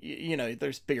that,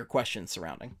 there's bigger questions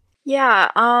surrounding.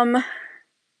 Yeah,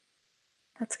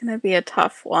 that's going to be a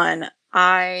tough one.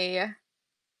 I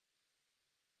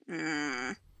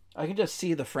can just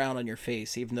see the frown on your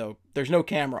face, even though there's no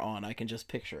camera on. I can just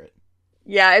picture it.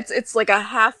 Yeah, it's like a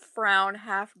half frown,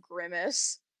 half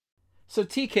grimace. So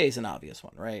TK's an obvious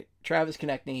one, right? Travis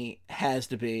Konechny has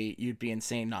to be. You'd be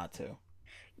insane not to.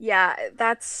 Yeah,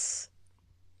 that's...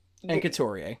 And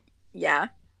Couturier. Yeah.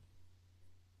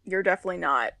 You're definitely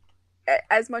not.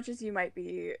 As much as you might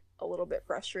be a little bit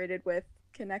frustrated with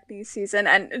Konechny's season,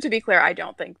 and to be clear, I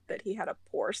don't think that he had a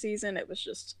poor season. It was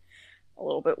just a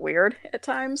little bit weird at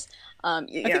times. I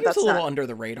think it's a little under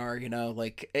the radar,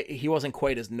 like he wasn't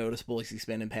quite as noticeable as he's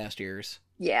been in past years.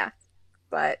 Yeah,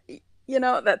 but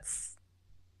that's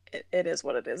it is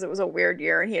what it is. It was a weird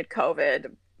year, and he had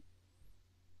COVID.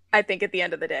 I think at the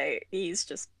end of the day, he's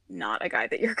just not a guy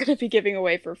that you're going to be giving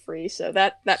away for free. So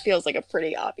that feels like a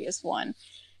pretty obvious one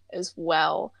as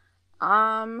well.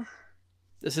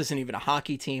 This isn't even a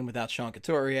hockey team without Sean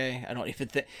Couturier. I don't even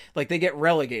think, like, they get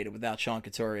relegated without Sean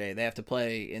Couturier. They have to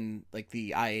play in, like,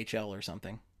 the IHL or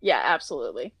something. Yeah,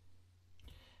 absolutely.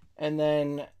 And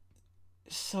then,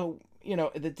 so,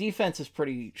 the defense is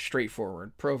pretty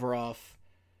straightforward. Provorov,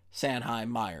 Sanheim,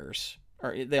 Myers.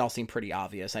 They all seem pretty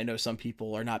obvious. I know some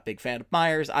people are not big fan of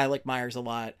Myers. I like Myers a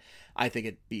lot. I think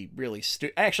it'd be really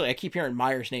Actually, I keep hearing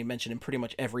Myers' name mentioned in pretty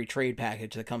much every trade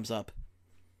package that comes up.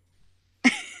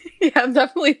 Yeah,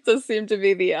 definitely does seem to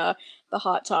be the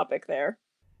hot topic there.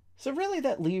 So really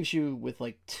that leaves you with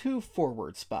like 2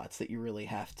 forward spots that you really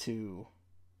have to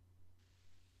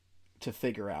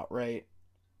figure out, right?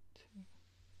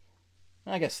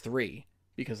 I guess 3,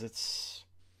 because is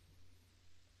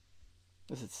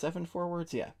it 7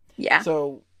 forwards? Yeah. Yeah.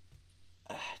 So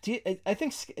I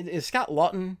think, is Scott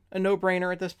Lawton a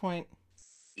no-brainer at this point?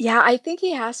 Yeah, I think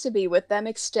he has to be, with them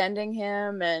extending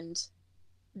him, and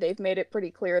they've made it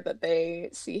pretty clear that they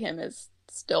see him as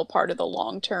still part of the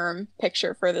long-term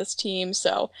picture for this team.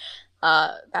 So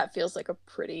that feels like a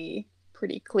pretty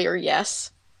clear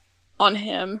yes on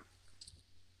him,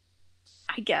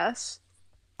 I guess.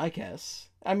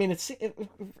 I mean,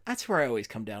 that's where I always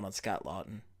come down on Scott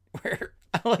Lawton, where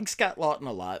I like Scott Lawton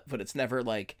a lot, but it's never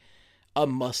like a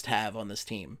must-have on this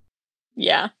team.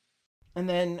 Yeah. And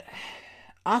then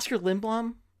Oscar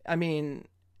Lindblom, I mean,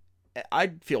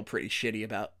 I'd feel pretty shitty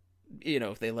about,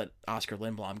 if they let Oscar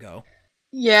Lindblom go.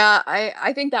 Yeah,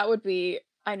 I think that would be,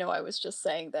 I know I was just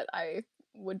saying that I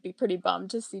would be pretty bummed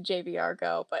to see JVR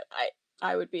go, but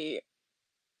I would be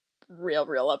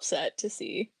real upset to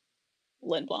see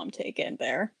Lindblom taken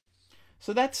there.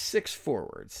 So that's 6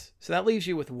 forwards. So that leaves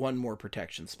you with 1 more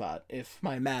protection spot, if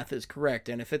my math is correct.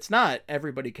 And if it's not,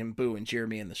 everybody can boo and jeer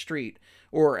me in the street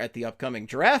or at the upcoming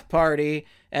draft party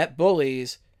at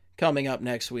Bullies coming up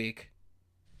next week.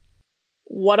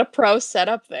 What a pro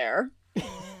setup there.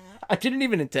 I didn't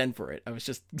even intend for it. I was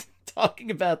just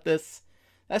talking about this.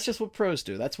 That's just what pros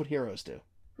do. That's what heroes do.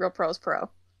 Real pros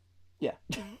pro. Yeah.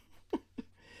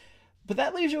 But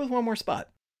that leaves you with 1 more spot.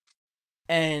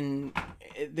 And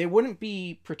they wouldn't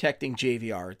be protecting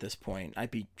JVR at this point.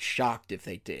 I'd be shocked if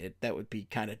they did. That would be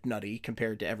kind of nutty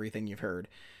compared to everything you've heard.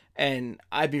 And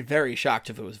I'd be very shocked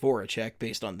if it was Voracek,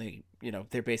 based on the,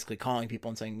 they're basically calling people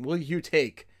and saying, will you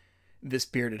take this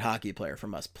bearded hockey player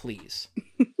from us, please?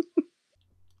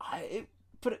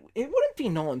 But it wouldn't be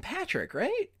Nolan Patrick,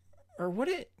 right? Or would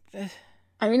it?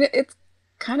 I mean, it's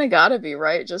kind of got to be,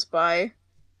 right? Just by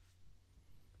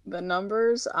the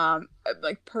numbers.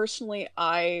 Like, personally,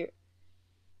 I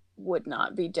would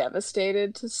not be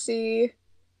devastated to see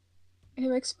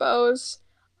him exposed.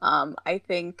 I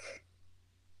think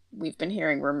we've been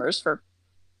hearing rumors for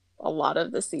a lot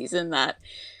of the season that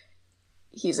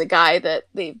he's a guy that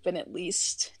they've been at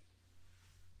least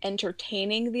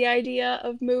entertaining the idea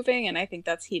of moving, and I think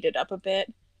that's heated up a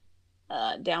bit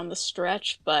down the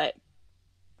stretch. But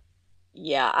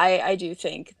yeah, I do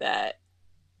think that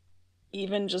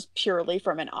even just purely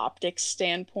from an optics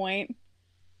standpoint,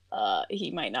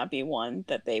 he might not be one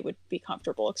that they would be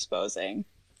comfortable exposing.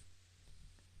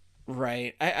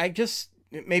 Right. I just,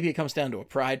 maybe it comes down to a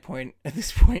pride point at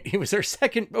this point. He was our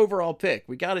second overall pick.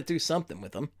 We got to do something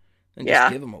with him and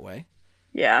just give him away.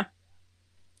 Yeah.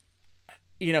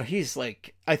 He's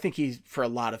like, I think for a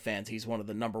lot of fans, he's one of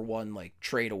the number one, like,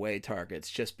 trade away targets,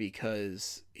 just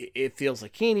because it feels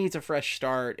like he needs a fresh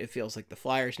start. It feels like the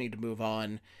Flyers need to move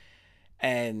on.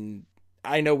 And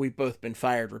I know we've both been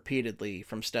fired repeatedly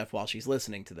from Steph while she's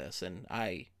listening to this, and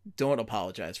I don't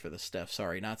apologize for this, Steph.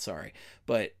 Sorry, not sorry.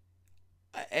 But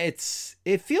it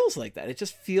feels like that. It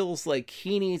just feels like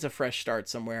he needs a fresh start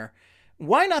somewhere.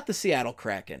 Why not the Seattle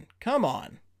Kraken? Come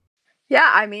on.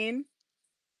 Yeah, I mean,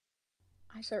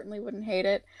 I certainly wouldn't hate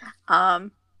it. Yeah,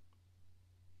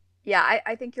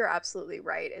 I think you're absolutely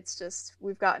right. It's just,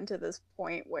 we've gotten to this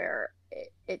point where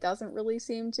it doesn't really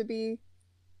seem to be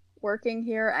working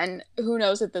here. And who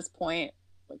knows at this point,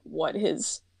 like, what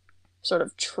his sort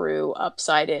of true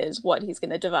upside is, what he's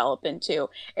going to develop into.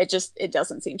 It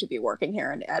doesn't seem to be working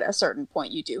here. And at a certain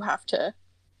point, you do have to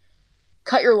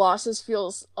cut your losses.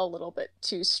 Feels a little bit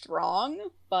too strong,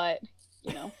 but,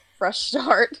 fresh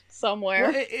start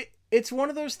somewhere. Well, it's one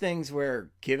of those things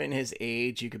where, given his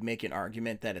age, you could make an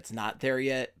argument that it's not there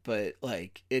yet, but,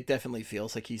 like, it definitely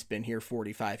feels like he's been here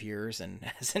 45 years and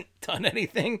hasn't done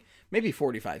anything. Maybe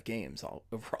 45 games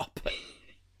overall, but...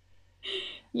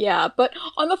 Yeah, but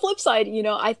on the flip side,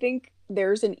 I think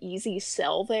there's an easy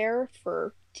sell there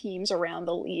for teams around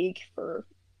the league for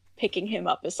picking him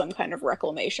up as some kind of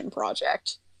reclamation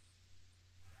project.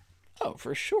 Oh,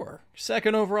 for sure.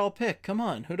 Second overall pick. Come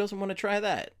on. Who doesn't want to try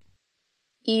that?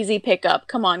 Easy pickup.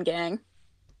 Come on, gang.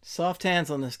 Soft hands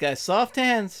on this guy. Soft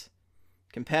hands.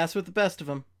 Can pass with the best of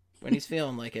them when he's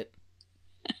feeling like it.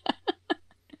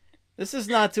 This is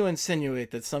not to insinuate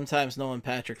that sometimes Nolan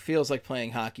Patrick feels like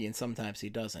playing hockey and sometimes he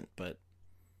doesn't, but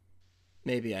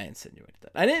maybe I insinuated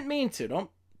that. I didn't mean to.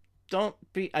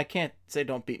 I can't say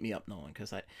don't beat me up, Nolan,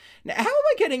 because now, how am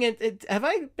I getting it? Have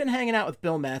I been hanging out with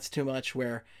Bill Matz too much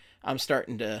where I'm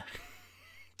starting to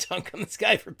dunk on this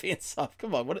guy for being soft?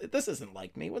 Come on, this isn't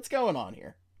like me. What's going on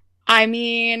here? I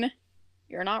mean,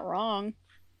 you're not wrong.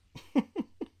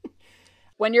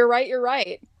 When you're right, you're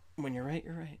right. When you're right,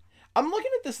 you're right. I'm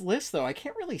looking at this list, though. I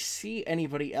can't really see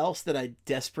anybody else that I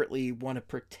desperately want to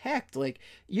protect. Like,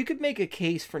 you could make a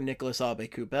case for Nicolas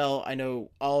Aube-Kubel. I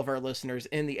know all of our listeners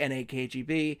in the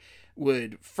NAKGB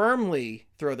would firmly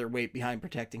throw their weight behind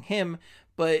protecting him,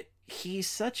 but he's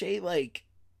such a, like,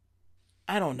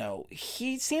 I don't know.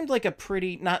 He seemed like a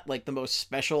pretty, not like the most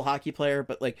special hockey player,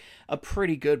 but like a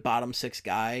pretty good bottom six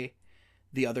guy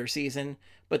the other season.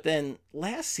 But then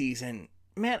last season,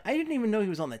 man, I didn't even know he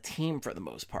was on the team for the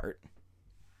most part.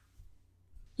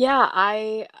 Yeah,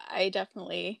 I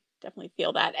definitely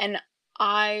feel that. And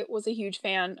I was a huge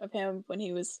fan of him when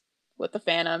he was with the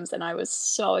Phantoms, and I was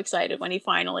so excited when he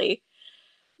finally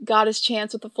got his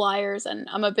chance with the Flyers, and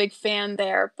I'm a big fan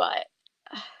there, but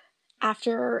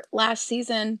after last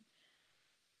season,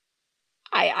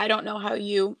 I don't know how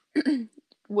you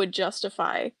would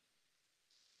justify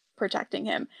protecting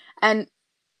him. And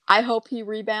I hope he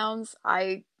rebounds.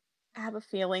 I have a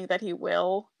feeling that he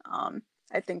will.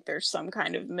 I think there's some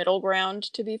kind of middle ground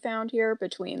to be found here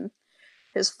between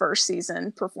his first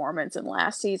season performance and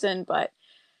last season, but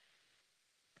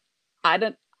I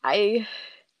don't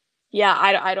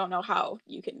know how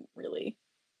you can really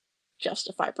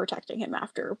justify protecting him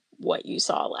after what you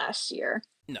saw last year.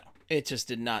 No, it just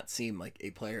did not seem like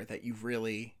a player that you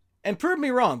really... And prove me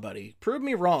wrong, buddy. Prove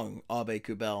me wrong,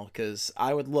 Aube-Kubel, because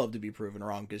I would love to be proven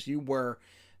wrong, because you were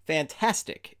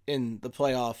fantastic in the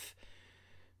playoff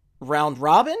round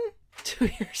robin 2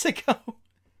 years ago.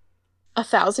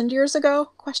 1,000 years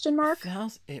ago? Question mark.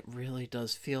 It really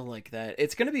does feel like that.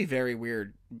 It's going to be very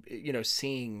weird,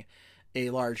 seeing a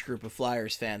large group of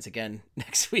Flyers fans again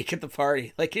next week at the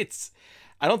party.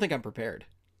 I don't think I'm prepared.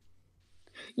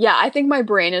 Yeah, I think my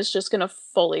brain is just going to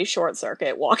fully short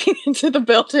circuit walking into the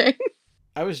building.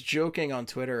 I was joking on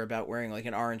Twitter about wearing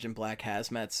an orange and black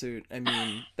hazmat suit. I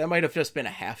mean, that might have just been a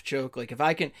half joke.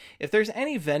 If there's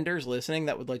any vendors listening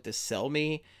that would like to sell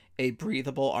me a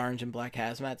breathable orange and black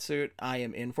hazmat suit, I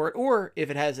am in for it. Or if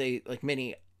it has a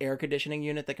mini air conditioning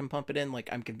unit that can pump it in,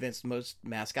 I'm convinced most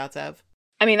mascots have.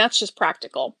 I mean, that's just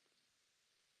practical.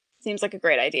 Seems like a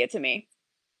great idea to me.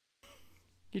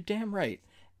 You're damn right.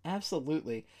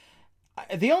 Absolutely.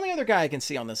 The only other guy I can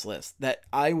see on this list that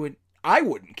I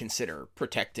wouldn't consider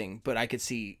protecting, but I could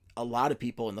see a lot of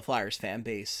people in the Flyers fan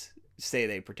base say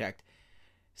they protect,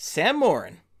 Sam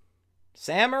Morin.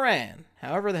 Sam Morin,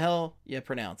 however the hell you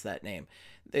pronounce that name.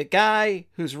 The guy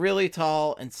who's really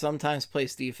tall and sometimes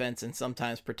plays defense and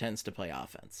sometimes pretends to play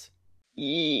offense.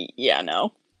 Yeah,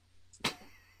 no.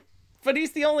 But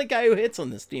he's the only guy who hits on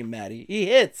this team, Maddie. He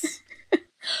hits.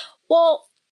 Well,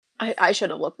 I should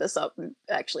have looked this up and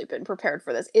actually been prepared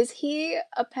for this. Is he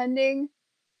a pending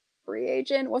free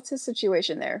agent? What's his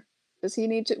situation there?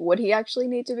 Would he actually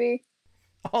need to be?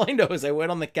 All I know is I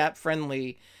went on the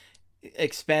cap-friendly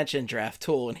expansion draft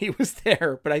tool and he was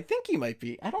there, but I think he might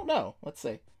be. I don't know. Let's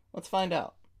see. Let's find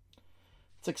out.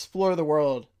 Let's explore the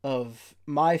world of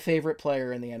my favorite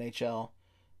player in the NHL,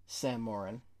 Sam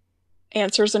Morin.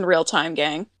 Answers in real time,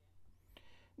 gang.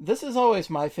 This is always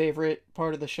my favorite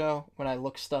part of the show, when I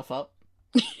look stuff up.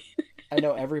 I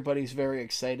know everybody's very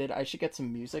excited. I should get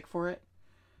some music for it.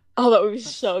 Oh, that would be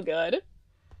so good.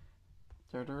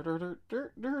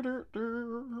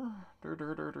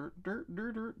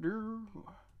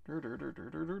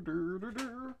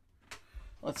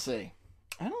 Let's see.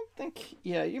 I don't think...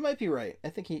 Yeah, you might be right. I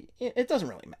think it doesn't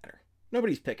really matter.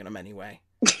 Nobody's picking him anyway.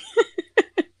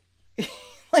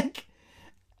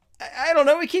 I don't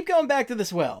know, we keep going back to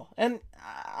this well, and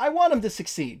I want him to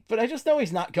succeed, but I just know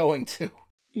he's not going to.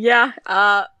 Yeah,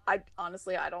 I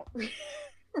don't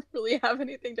really have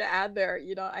anything to add there.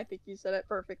 I think you said it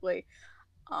perfectly.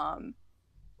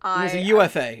 He's a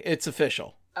UFA, it's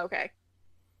official. Okay.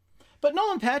 But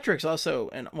Nolan Patrick's also,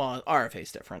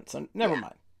 RFA's different, so never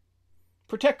mind.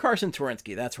 Protect Carson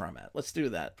Twarynski, that's where I'm at. Let's do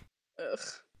that. Ugh.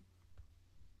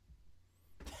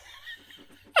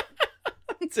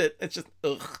 That's it, it's just,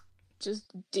 ugh.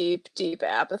 Just deep, deep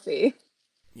apathy.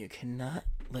 You cannot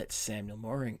let Samuel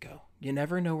Morin go. You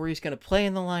never know where he's going to play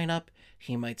in the lineup.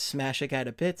 He might smash a guy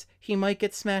to bits. He might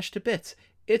get smashed to bits.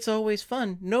 It's always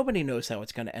fun. Nobody knows how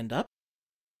it's going to end up.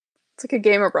 It's like a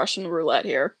game of Russian roulette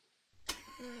here.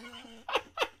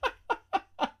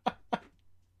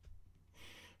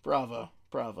 Bravo,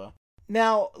 bravo.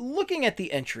 Now, looking at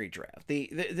the entry draft,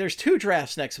 there's 2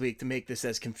 drafts next week to make this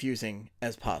as confusing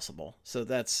as possible. So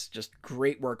that's just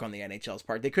great work on the NHL's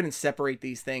part. They couldn't separate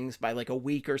these things by a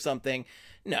week or something.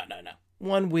 No.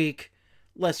 1 week.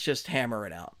 Let's just hammer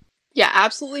it out. Yeah,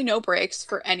 absolutely no breaks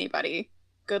for anybody.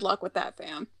 Good luck with that,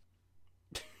 fam.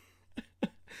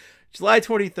 July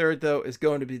 23rd, though, is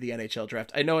going to be the NHL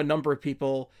draft. I know a number of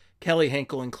people, Kelly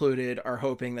Hinkle included, are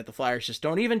hoping that the Flyers just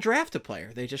don't even draft a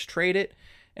player. They just trade it.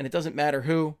 And it doesn't matter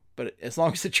who, but as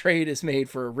long as the trade is made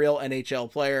for a real NHL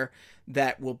player,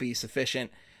 that will be sufficient.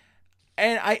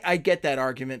 And I get that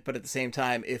argument, but at the same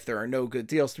time, if there are no good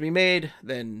deals to be made,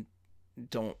 then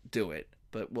don't do it.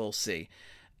 But we'll see.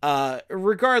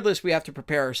 Regardless, we have to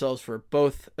prepare ourselves for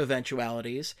both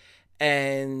eventualities.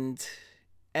 And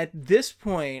at this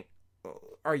point,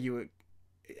 I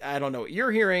don't know what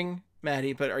you're hearing,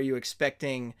 Maddie, but are you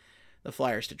expecting the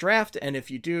Flyers to draft? And if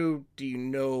you do you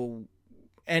know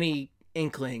any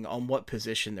inkling on what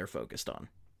position they're focused on?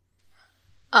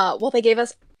 Well, they gave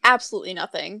us absolutely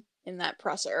nothing in that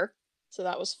presser, so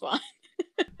that was fun.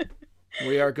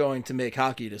 We are going to make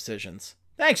hockey decisions.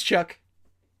 Thanks, Chuck.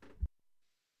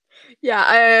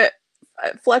 Yeah,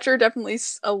 Fletcher definitely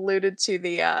alluded to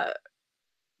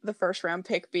the first round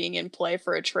pick being in play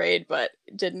for a trade, but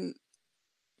didn't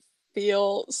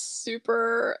feel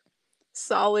super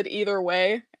solid either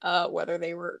way, whether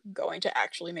they were going to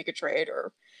actually make a trade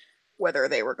or whether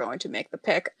they were going to make the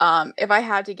pick. If I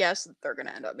had to guess, they're going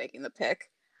to end up making the pick.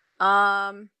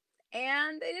 And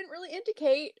they didn't really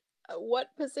indicate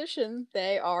what position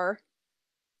they are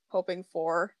hoping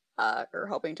for, or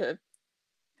hoping to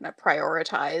kind of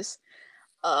prioritize.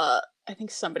 I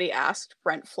think somebody asked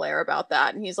Brent Flair about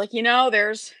that, and he's like,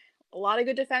 there's a lot of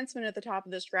good defensemen at the top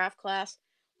of this draft class,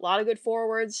 a lot of good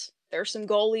forwards. There's some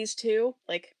goalies too.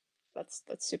 That's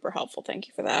super helpful. Thank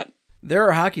you for that. There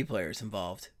are hockey players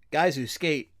involved. Guys who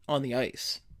skate on the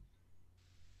ice.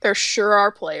 There sure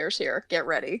are players here. Get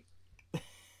ready.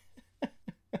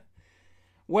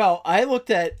 Well, I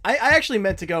actually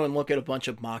meant to go and look at a bunch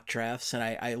of mock drafts, and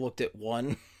I looked at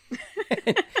one.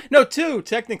 No, two,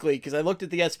 technically, because I looked at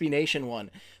the SB Nation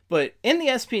one. But in the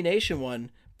SB Nation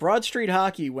one, Broad Street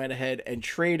Hockey went ahead and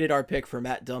traded our pick for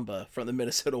Matt Dumba from the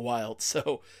Minnesota Wild.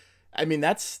 So, I mean,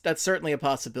 that's certainly a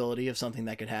possibility of something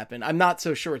that could happen. I'm not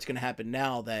so sure it's going to happen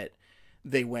now that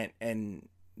they went and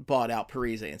bought out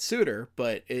Parise and Suter,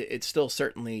 but it's still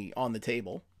certainly on the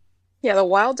table. Yeah, the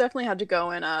Wild definitely had to go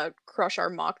and crush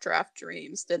our mock draft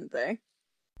dreams, didn't they?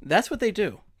 That's what they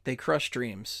do. They crush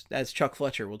dreams, as Chuck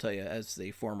Fletcher will tell you, as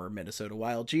the former Minnesota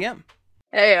Wild GM.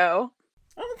 Ayo.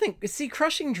 I don't think... See,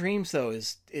 crushing dreams, though,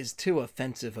 is too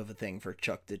offensive of a thing for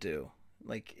Chuck to do.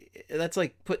 Like, that's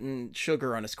like putting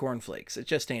sugar on his cornflakes. It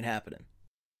just ain't happening.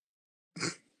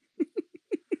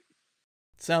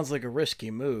 Sounds like a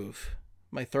risky move.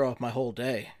 Might throw off my whole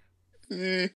day.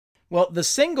 Well, the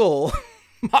single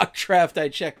mock draft I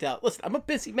checked out... Listen, I'm a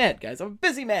busy man, guys. I'm a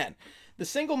busy man. The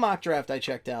single mock draft I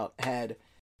checked out had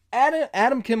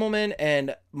Adam Kimmelman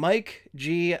and Mike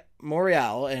G.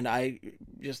 Morial, and I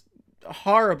just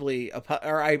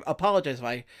I apologize if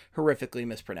I horrifically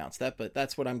mispronounced that, but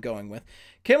that's what I'm going with.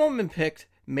 Kimmelman picked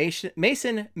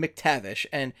Mason McTavish,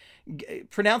 and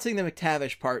pronouncing the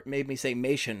McTavish part made me say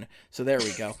Mason, so there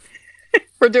we go.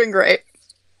 We're doing great.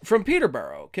 From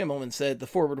Peterborough, Kimmelman said the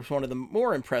forward was one of the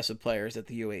more impressive players at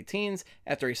the U18s.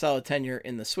 After a solid tenure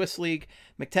in the Swiss League,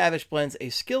 McTavish blends a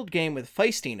skilled game with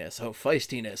feistiness. Oh,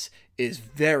 feistiness is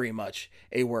very much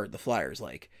a word the Flyers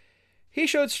like. He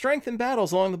showed strength in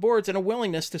battles along the boards and a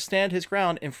willingness to stand his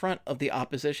ground in front of the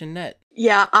opposition net.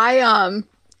 Yeah, I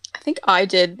think I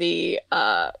did the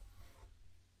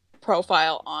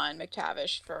profile on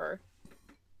McTavish for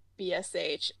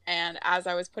BSH, and as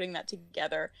I was putting that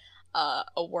together,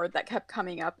 a word that kept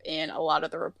coming up in a lot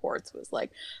of the reports was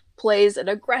like, plays an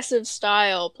aggressive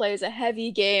style, plays a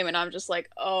heavy game, and I'm just like,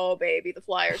 oh baby, the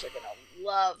Flyers are gonna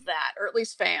love that, or at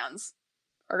least fans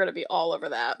are gonna be all over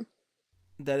that.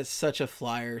 That is such a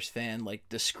Flyers fan like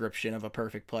description of a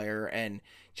perfect player, and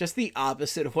just the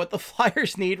opposite of what the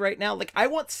Flyers need right now. Like, I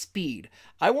want speed.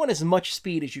 I want as much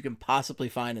speed as you can possibly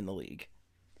find in the league.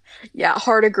 Yeah,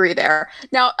 hard agree there.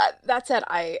 Now, that said,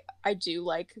 I do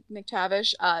like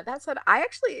McTavish. That said, I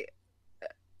actually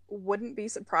wouldn't be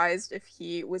surprised if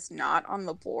he was not on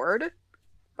the board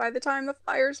by the time the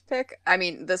Flyers pick. I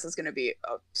mean, this is going to be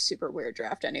a super weird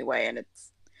draft anyway, and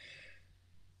it's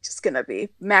just going to be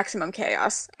maximum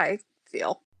chaos, I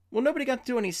feel. Well, nobody got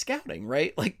to do any scouting,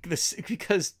 right? Like this,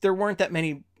 because there weren't that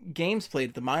many games played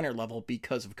at the minor level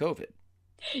because of COVID.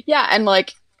 Yeah, and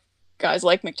like guys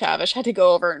like McTavish had to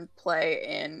go over and play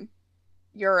in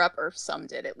Europe, or some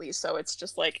did at least. So it's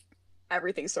just like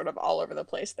everything's sort of all over the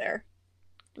place there.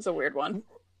 It's a weird one.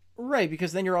 Right,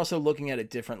 because then you're also looking at a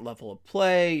different level of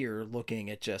play. You're looking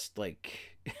at just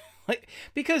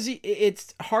because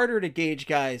it's harder to gauge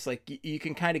guys. Like, you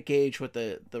can kind of gauge what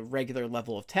the regular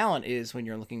level of talent is when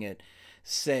you're looking at,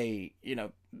 say,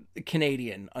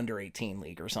 Canadian under 18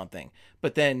 league or something.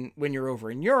 But then when you're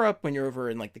over in Europe, when you're over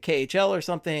in like the KHL or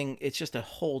something, it's just a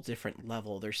whole different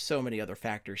level. There's so many other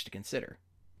factors to consider.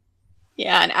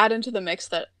 Yeah, and add into the mix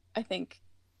that I think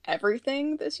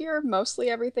everything this year, mostly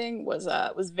everything, was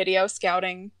video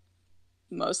scouting.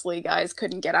 Mostly guys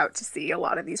couldn't get out to see a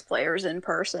lot of these players in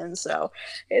person, so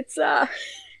it's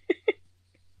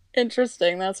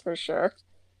interesting, that's for sure.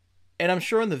 And I'm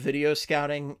sure in the video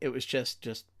scouting, it was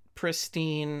just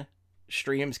pristine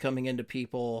streams coming into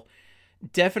people,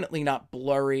 definitely not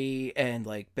blurry and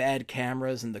like bad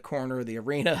cameras in the corner of the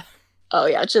arena. Oh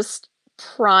yeah, just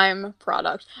prime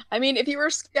product. I mean, if you were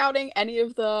scouting any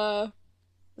of the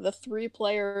three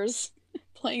players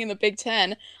playing in the Big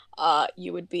Ten,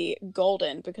 you would be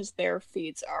golden, because their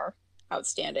feeds are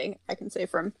outstanding. I can say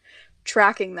from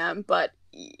tracking them, but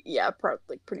yeah,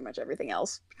 pretty much everything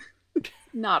else,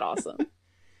 not awesome.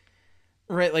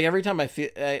 Right, like every time I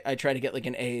try to get like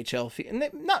an AHL feed, and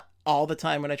not all the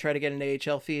time when I try to get an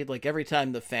AHL feed, like every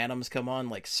time the Phantoms come on,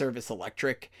 like Service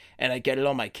Electric, and I get it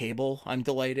on my cable, I'm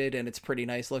delighted, and it's pretty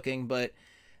nice looking, but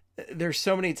there's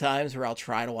so many times where I'll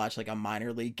try to watch like a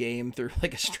minor league game through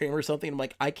like a stream or something. I'm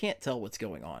like, I can't tell what's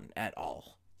going on at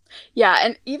all. Yeah,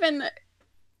 and even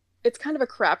it's kind of a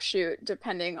crapshoot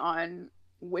depending on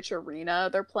which arena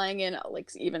they're playing in.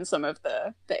 Like, even some of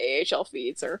the AHL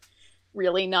feeds are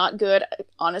really not good.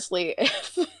 Honestly,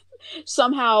 if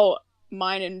somehow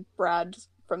mine and Brad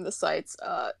from the site's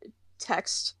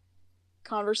text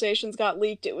conversations got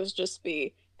leaked, it was just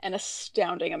be an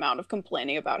astounding amount of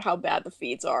complaining about how bad the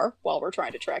feeds are while we're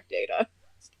trying to track data.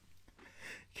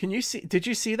 Did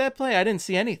you see that play? I didn't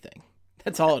see anything.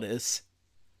 That's all it is.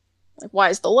 Like, why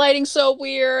is the lighting so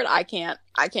weird? I can't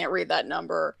read that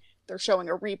number. They're showing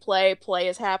a replay. Play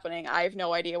is happening. I have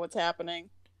no idea what's happening.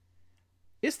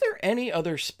 Is there any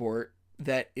other sport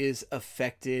that is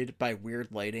affected by weird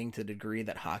lighting to the degree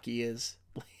that hockey is?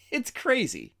 It's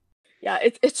crazy. Yeah,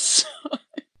 it's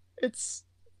it's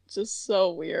just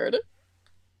so weird.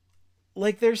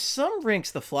 Like, there's some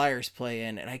rinks the Flyers play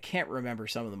in, and I can't remember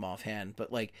some of them offhand,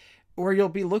 but like, where you'll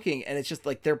be looking and it's just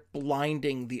like they're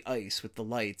blinding the ice with the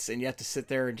lights, and you have to sit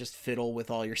there and just fiddle with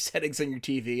all your settings on your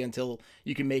TV until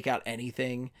you can make out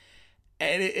anything.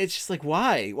 And it's just like,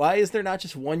 why? Why is there not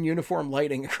just one uniform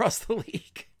lighting across the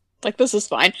league? Like, this is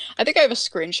fine. I think I have a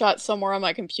screenshot somewhere on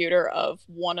my computer of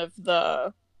one of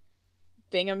the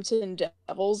Binghamton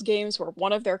Devils games where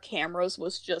one of their cameras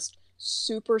was just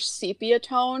super sepia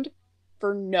toned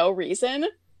for no reason.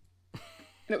 And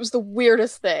it was the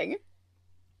weirdest thing.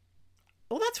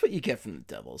 Well, that's what you get from the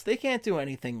Devils. They can't do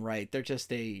anything right. They're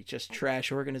just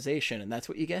trash organization, and that's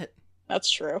what you get.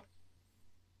 That's true.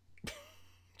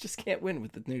 Just can't win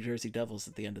with the New Jersey Devils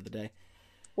at the end of the day.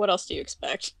 What else do you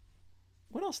expect?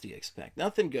 What else do you expect?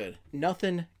 Nothing good.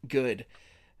 Nothing good.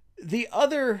 The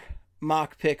other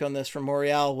mock pick on this from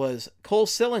Morial was Cole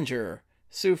Sillinger,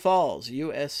 Sioux Falls,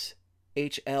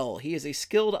 USHL. He is a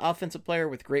skilled offensive player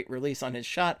with great release on his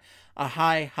shot, a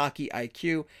high hockey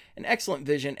IQ, an excellent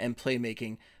vision, and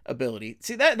playmaking ability.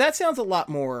 See, that sounds a lot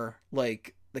more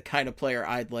like the kind of player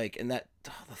I'd like, and the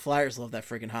Flyers love that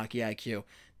friggin' hockey IQ.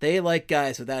 They like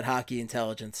guys with that hockey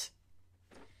intelligence.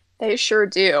 They sure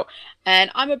do.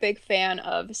 And I'm a big fan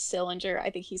of Sillinger.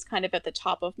 I think he's kind of at the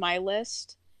top of my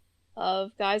list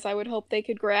of guys I would hope they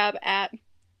could grab at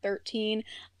 13.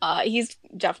 He's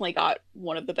definitely got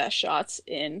one of the best shots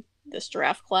in this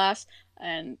draft class,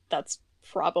 and that's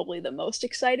probably the most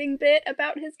exciting bit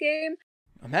about his game.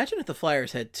 Imagine if the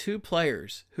Flyers had two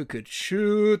players who could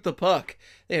shoot the puck.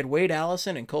 They had Wade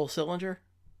Allison and Cole Sillinger.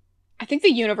 I think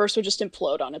the universe would just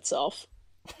implode on itself.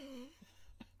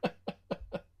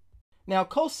 Now,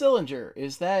 Cole Sillinger,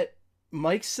 is that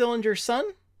Mike Sillinger's son?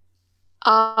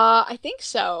 I think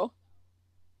so.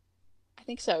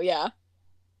 Yeah.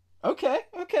 Okay.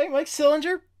 Mike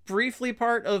Sillinger, briefly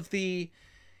part of the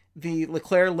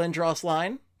Leclerc-Lindros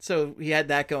line, so he had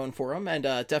that going for him, and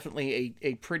definitely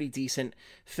a pretty decent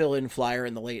fill-in Flyer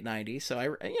in the late 90s.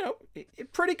 So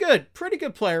pretty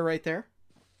good player right there.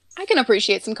 I can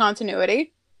appreciate some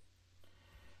continuity.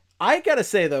 I gotta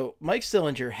say, though, Mike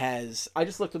Sillinger I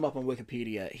just looked him up on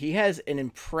Wikipedia. He has an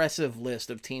impressive list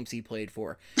of teams he played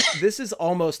for. This is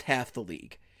almost half the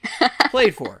league.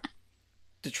 Played for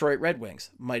Detroit Red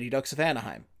Wings, Mighty Ducks of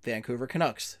Anaheim, Vancouver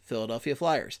Canucks, Philadelphia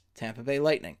Flyers, Tampa Bay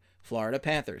Lightning, Florida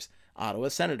Panthers, Ottawa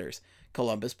Senators,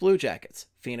 Columbus Blue Jackets,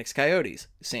 Phoenix Coyotes,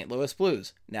 St. Louis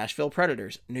Blues, Nashville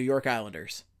Predators, New York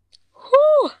Islanders.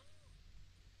 Whew!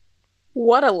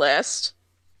 What a list.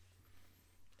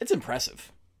 It's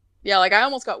impressive. Yeah, like I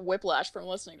almost got whiplash from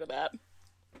listening to that.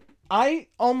 I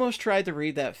almost tried to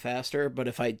read that faster, but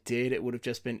if I did, it would have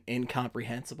just been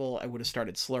incomprehensible. I would have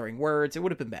started slurring words. It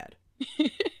would have been bad.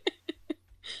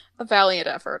 A valiant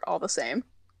effort, all the same.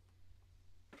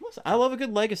 Listen, I love a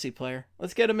good legacy player.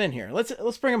 Let's get him in here.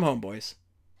 Let's bring him home, boys.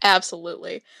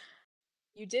 Absolutely.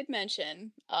 You did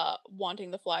mention wanting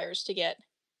the Flyers to get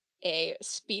a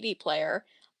speedy player,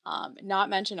 not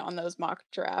mentioned on those mock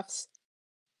drafts,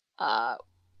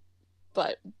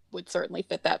 but would certainly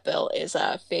fit that bill, is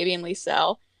Fabian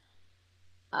Lysell.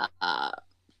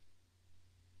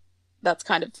 That's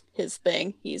kind of his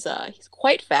thing. He's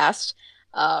quite fast,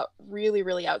 really,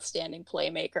 really outstanding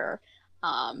playmaker.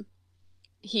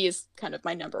 He is kind of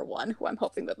my number one, who I'm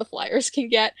hoping that the Flyers can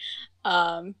get.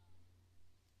 That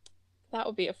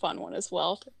would be a fun one as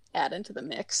well to add into the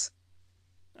mix.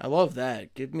 I love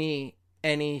that. Give me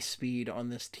any speed on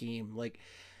this team. Like,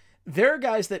 there are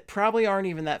guys that probably aren't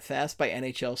even that fast by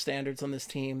NHL standards on this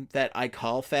team that I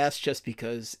call fast just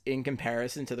because in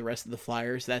comparison to the rest of the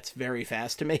Flyers, that's very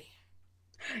fast to me.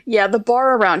 Yeah, the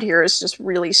bar around here is just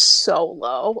really so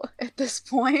low at this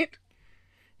point.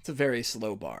 It's a very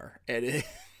slow bar. And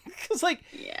because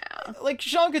yeah, like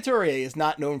Jean Couturier is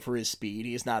not known for his speed.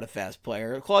 He is not a fast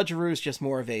player. Claude Giroux is just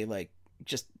more of a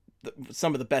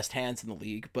some of the best hands in the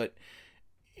league, but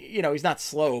he's not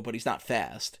slow, but he's not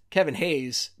fast. Kevin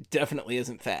Hayes definitely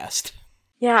isn't fast.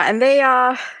 Yeah, and they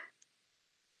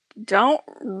don't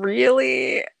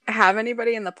really have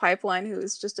anybody in the pipeline who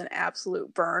is just an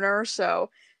absolute burner,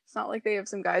 so it's not like they have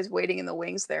some guys waiting in the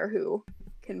wings there who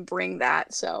can bring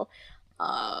that. So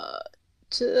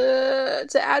to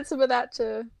add some of that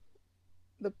to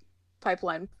the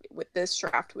pipeline with this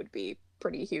draft would be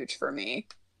pretty huge for me.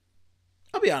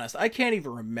 I'll be honest, I can't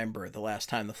even remember the last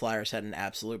time the Flyers had an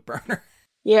absolute burner.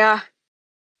 Yeah.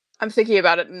 I'm thinking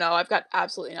about it. No, I've got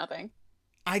absolutely nothing.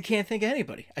 I can't think of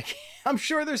anybody. I'm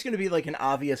sure there's going to be like an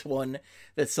obvious one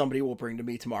that somebody will bring to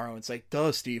me tomorrow and say,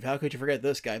 duh, Steve, how could you forget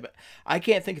this guy? But I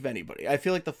can't think of anybody. I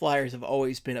feel like the Flyers have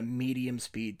always been a medium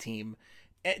speed team.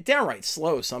 Downright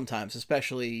slow sometimes,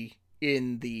 especially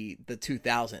in the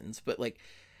 2000s. But like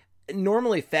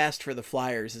normally fast for the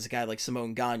Flyers is a guy like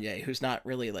Simone Gagne, who's not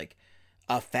really like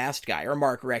a fast guy, or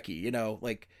Mark Recchi, you know,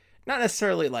 like not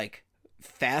necessarily like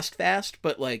fast,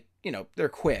 but like, you know, they're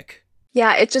quick.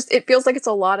 Yeah, it feels like it's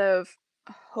a lot of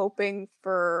hoping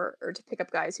for or to pick up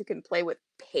guys who can play with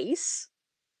pace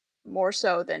more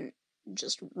so than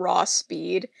just raw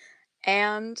speed.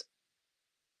 And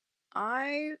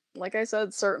like I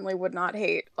said, certainly would not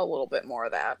hate a little bit more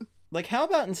of that. Like, how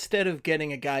about instead of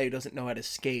getting a guy who doesn't know how to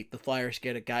skate, the Flyers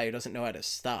get a guy who doesn't know how to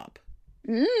stop?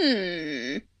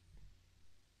 You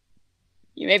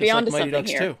may be onto something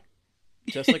here. Too.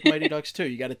 Just like Mighty Ducks 2.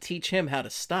 You got to teach him how to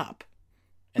stop.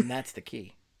 And that's the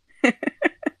key.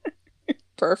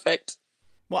 Perfect.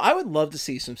 Well, I would love to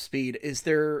see some speed. Is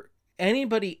there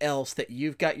anybody else that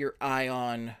you've got your eye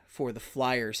on for the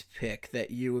Flyers pick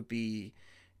that you would be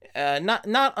not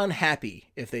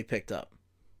unhappy if they picked up?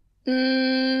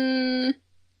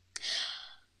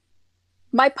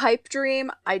 My pipe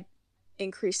dream, I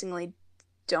increasingly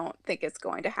don't think it's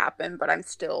going to happen, but I'm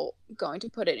still going to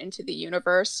put it into the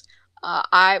universe.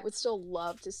 I would still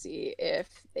love to see if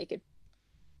they could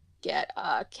get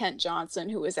Kent Johnson,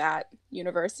 who was at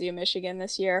University of Michigan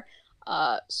this year.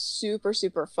 Super,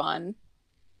 super fun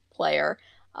player.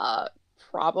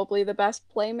 Probably the best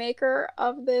playmaker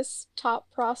of this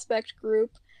top prospect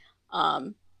group.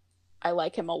 I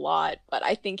like him a lot, but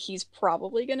I think he's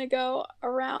probably going to go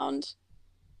around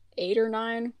 8 or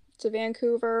 9 to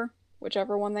Vancouver,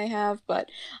 whichever one they have. But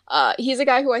he's a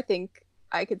guy who I think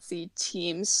I could see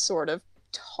teams sort of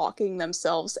talking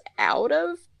themselves out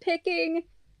of picking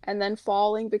and then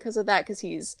falling because of that, because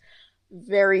he's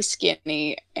very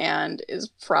skinny and is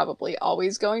probably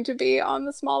always going to be on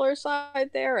the smaller side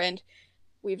there. And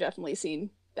we've definitely seen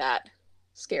that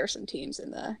scare some teams in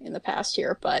the past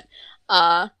here. But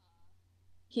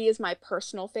he is my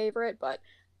personal favorite, but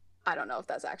I don't know if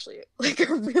that's actually like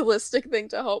a realistic thing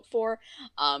to hope for.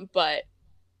 But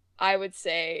I would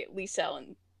say Liesel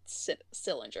and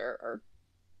Sillinger are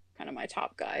kind of my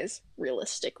top guys,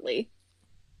 realistically.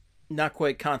 Not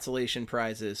quite consolation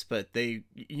prizes, but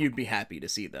you'd be happy to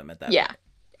see them at that point. Yeah,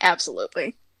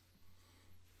 absolutely.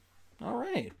 All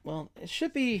right. Well, it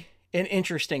should be an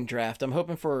interesting draft. I'm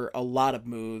hoping for a lot of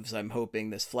moves. I'm hoping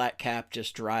this flat cap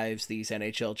just drives these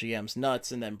NHL GMs nuts,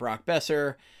 and then Brock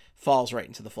Besser falls right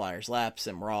into the Flyers' laps,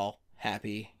 and we're all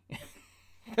happy.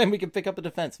 And we can pick up a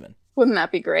defenseman. Wouldn't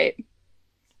that be great?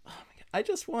 Oh my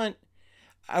God.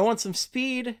 I want some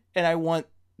speed, and I want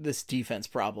this defense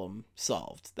problem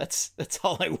solved. That's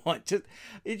all I want.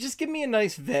 Just give me a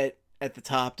nice vet at the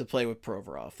top to play with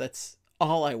Provorov. That's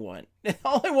all I want.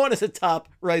 All I want is a top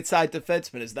right side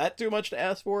defenseman. Is that too much to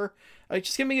ask for?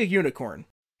 Just give me a unicorn.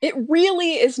 It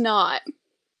really is not.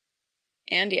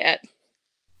 And yet.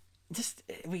 Just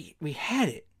we had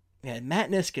it. We had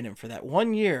Matt Niskanen for that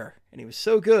 1 year, and he was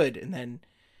so good. And then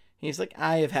he's like,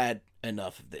 I have had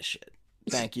enough of this shit.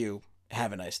 Thank you.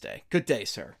 Have a nice day. Good day,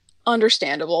 sir.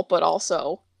 Understandable, but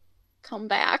also come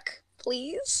back,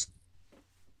 please.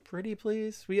 Pretty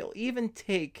please. We'll even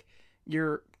take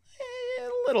your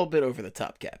a little bit over the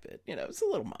top cap hit. You know, it's a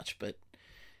little much, but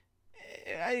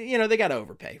they got to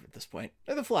overpay at this point.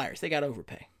 They're the Flyers. They got to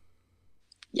overpay.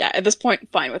 Yeah, at this point,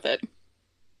 fine with it.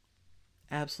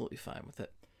 Absolutely fine with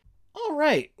it. All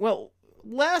right. Well,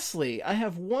 lastly, I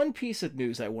have one piece of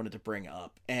news I wanted to bring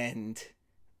up, and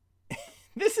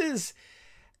this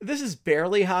is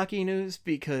barely hockey news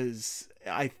because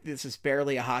this is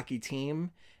barely a hockey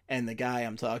team, and the guy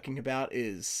I'm talking about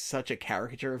is such a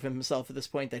caricature of himself at this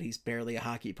point that he's barely a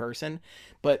hockey person.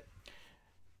 But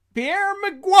Pierre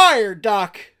McGuire,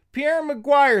 Doc. Pierre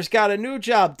McGuire's got a new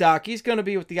job, Doc. He's going to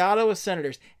be with the Ottawa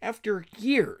Senators after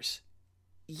years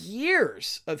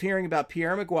of hearing about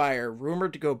Pierre McGuire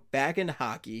rumored to go back into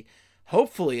hockey,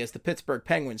 hopefully as the Pittsburgh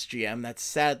Penguins GM. That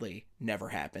sadly never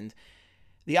happened.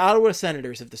 The Ottawa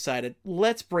Senators have decided,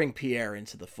 let's bring Pierre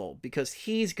into the fold because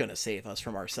he's going to save us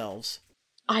from ourselves.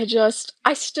 I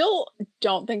still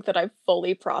don't think that I've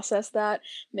fully processed that.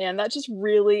 Man, that just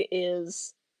really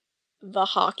is the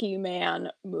hockey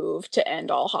man move to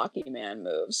end all hockey man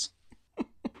moves.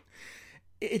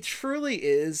 It truly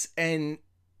is. And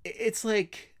it's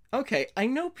like, okay, I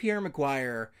know Pierre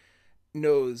McGuire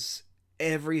knows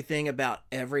everything about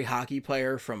every hockey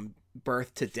player from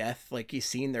birth to death. Like, he's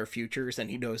seen their futures and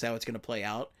he knows how it's going to play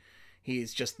out.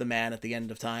 He's just the man at the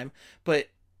end of time. But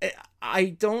I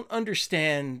don't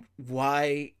understand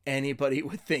why anybody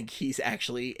would think he's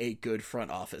actually a good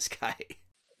front office guy.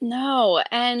 No,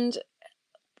 and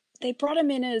they brought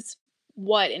him in as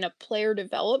what, in a player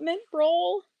development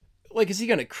role? Like, is he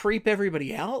going to creep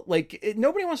everybody out? Like,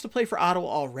 nobody wants to play for Ottawa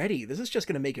already. This is just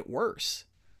going to make it worse.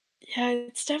 Yeah,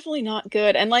 it's definitely not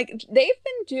good. And like, they've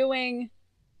been doing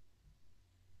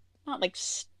not like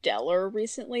stellar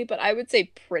recently, but I would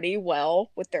say pretty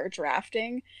well with their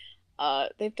drafting.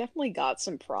 They've definitely got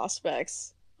some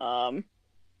prospects.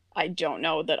 I don't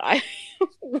know that I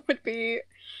would be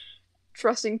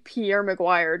trusting Pierre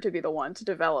Maguire to be the one to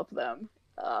develop them.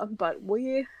 But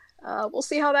we'll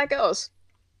see how that goes.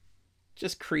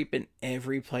 Just creeping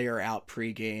every player out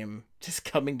pregame, just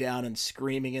coming down and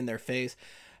screaming in their face.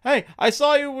 Hey, I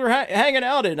saw you were hanging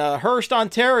out in Hearst,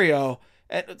 Ontario.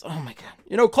 And oh my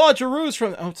God. Claude Giroux's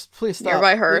from... Oh, please stop.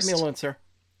 Nearby Hearst. Leave me alone, sir.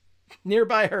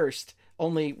 Nearby Hearst.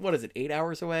 Only, 8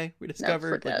 hours away? We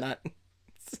discovered, no, not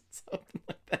something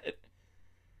like that.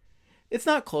 It's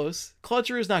not close. Claude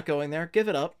Giroux's not going there. Give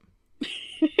it up.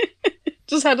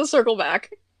 Just had to circle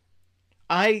back.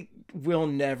 I will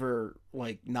never,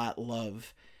 not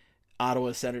love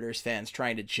Ottawa Senators fans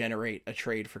trying to generate a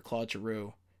trade for Claude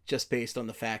Giroux just based on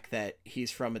the fact that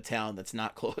he's from a town that's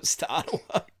not close to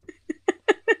Ottawa.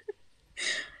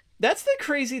 That's the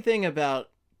crazy thing about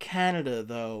Canada,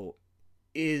 though,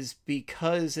 is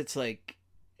because it's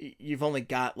you've only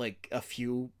got a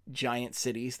few giant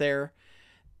cities there,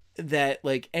 that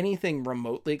anything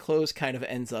remotely close kind of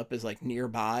ends up as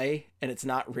nearby, and it's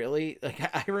not really.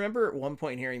 I remember at one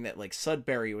point hearing that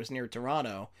Sudbury was near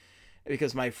Toronto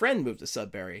because my friend moved to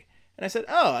Sudbury, and I said,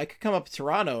 oh, I could come up to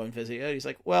Toronto and visit you. And he's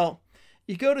like, well,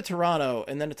 you go to Toronto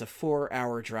and then it's a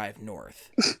 4-hour drive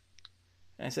north.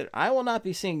 And I said, I will not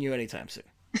be seeing you anytime soon.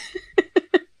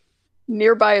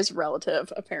 Nearby is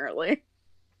relative, apparently.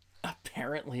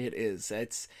 Apparently it is.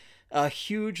 It's a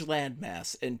huge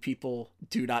landmass, and people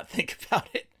do not think about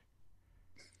it.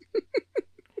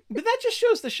 But that just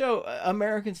shows the show.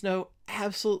 Americans know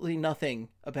absolutely nothing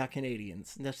about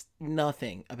Canadians. That's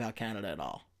nothing about Canada at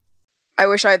all. I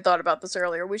wish I had thought about this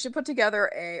earlier. We should put together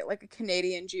a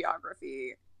Canadian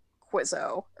geography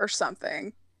quizzo or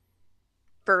something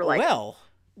for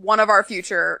one of our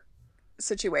future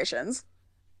situations.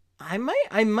 I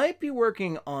might be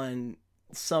working on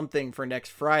something for next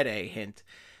Friday, hint.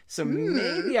 So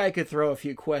maybe I could throw a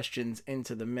few questions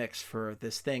into the mix for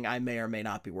this thing I may or may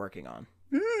not be working on.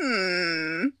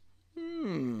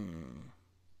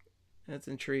 That's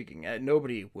intriguing.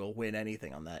 Nobody will win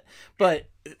anything on that. But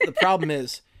the problem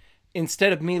is,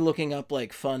 instead of me looking up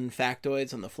fun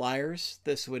factoids on the Flyers,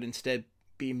 this would instead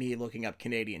be me looking up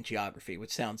Canadian geography,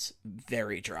 which sounds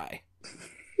very dry.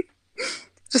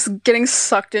 Just getting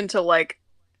sucked into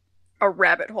a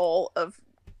rabbit hole of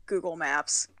Google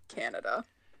Maps Canada.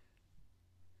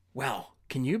 Wow.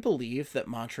 Can you believe that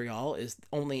Montreal is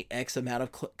only X amount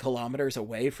of kilometers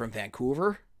away from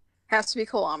Vancouver? Has to be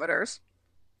kilometers.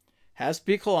 Has to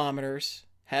be kilometers.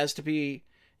 Has to be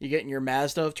you getting your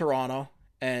Mazda of Toronto.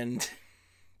 And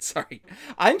sorry,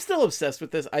 I'm still obsessed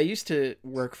with this. I used to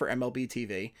work for MLB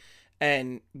TV.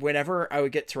 And whenever I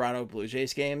would get Toronto Blue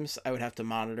Jays games, I would have to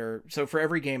monitor. So for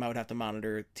every game, I would have to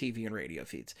monitor TV and radio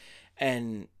feeds.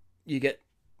 And you get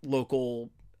local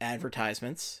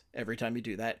advertisements every time you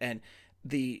do that. And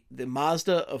the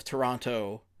Mazda of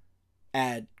Toronto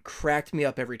ad cracked me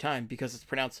up every time because it's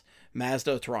pronounced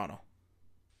Mazda of Toronto.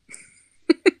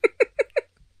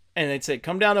 And they'd say,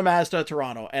 come down to Mazda of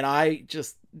Toronto. And I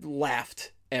just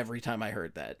laughed every time I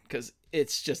heard that because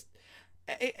it's just...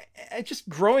 just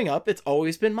growing up, it's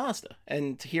always been Mazda,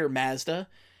 and to hear Mazda,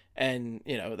 and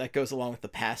that goes along with the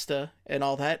pasta and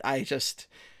all that.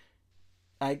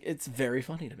 It's very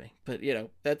funny to me. But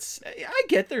I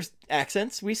get there's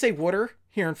accents. We say water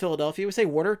here in Philadelphia. We say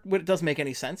water when it doesn't make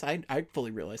any sense. I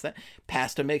fully realize that.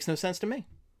 Pasta makes no sense to me.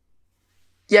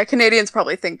 Yeah, Canadians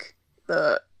probably think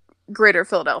the Greater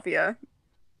Philadelphia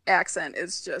accent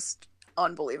is just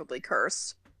unbelievably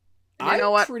cursed. And you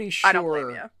know what? Pretty sure I don't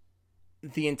blame you.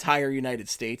 The entire United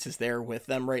States is there with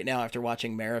them right now after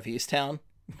watching Mayor of Easttown.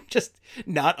 Just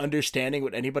not understanding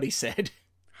what anybody said.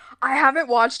 I haven't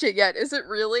watched it yet. Is it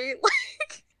really?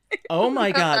 Oh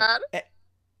my God.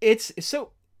 It's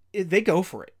so, they go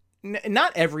for it.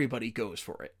 Not everybody goes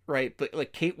for it, right?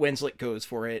 But Kate Winslet goes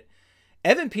for it.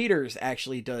 Evan Peters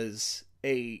actually does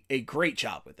a great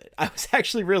job with it. I was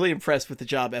actually really impressed with the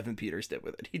job Evan Peters did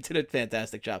with it. He did a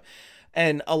fantastic job.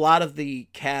 And a lot of the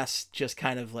cast just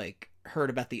kind of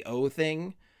heard about the O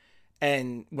thing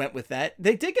and went with that.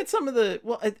 They did get some of the,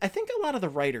 well, I think a lot of the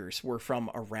writers were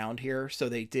from around here, so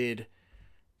they did,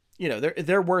 you know,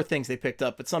 there were things they picked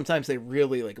up, but sometimes they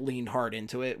really like leaned hard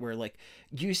into it, where like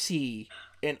you see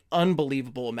an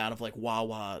unbelievable amount of like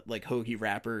Wawa, like hoagie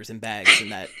wrappers and bags in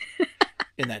that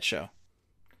in that show.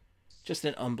 Just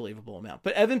an unbelievable amount.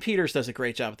 But Evan Peters does a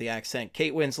great job with the accent.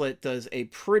 Kate Winslet does a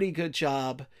pretty good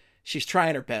job. She's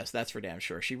trying her best, that's for damn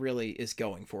sure. She really is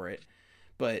going for it.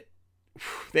 But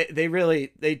they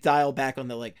really dial back on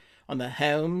the like on the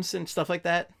hems and stuff like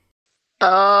that.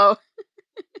 Oh.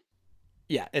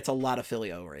 Yeah, it's a lot of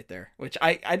Philly-O right there, which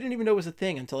I didn't even know was a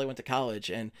thing until I went to college,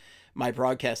 and my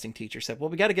broadcasting teacher said, well,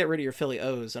 we got to get rid of your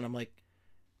Philly-O's. And I'm like,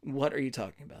 what are you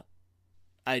talking about?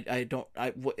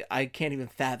 I can't even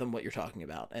fathom what you're talking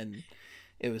about. And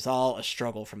it was all a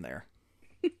struggle from there.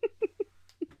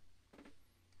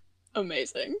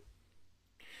 Amazing.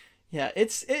 Yeah,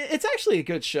 it's actually a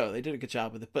good show. They did a good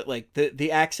job with it, but like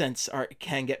the accents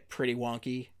can get pretty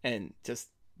wonky, and just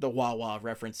the Wawa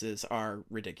references are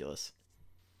ridiculous.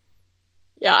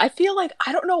 Yeah, I feel like,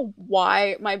 I don't know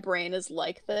why my brain is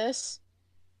like this,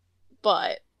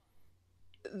 but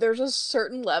there's a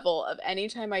certain level of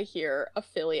anytime I hear a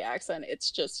Philly accent,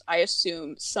 it's just, I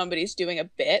assume somebody's doing a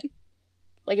bit.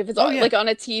 Like if it's like on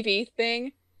a TV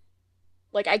thing,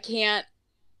 like I can't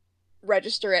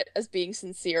register it as being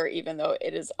sincere, even though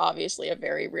it is obviously a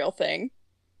very real thing.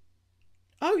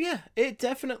 Oh yeah, it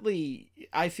definitely,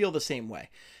 I feel the same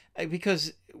way.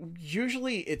 Because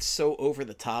usually it's so over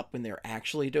the top when they're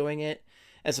actually doing it,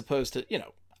 as opposed to, you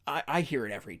know, I hear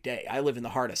it every day. I live in the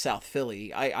heart of South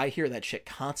Philly. I hear that shit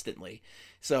constantly.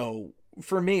 So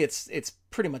for me, it's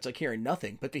pretty much like hearing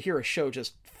nothing, but to hear a show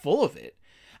just full of it.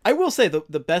 I will say the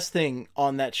best thing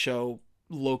on that show,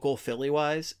 local Philly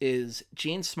wise, is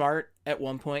Gene Smart at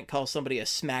one point calls somebody a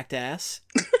smacked ass.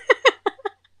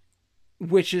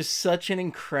 Which is such an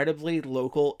incredibly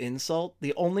local insult.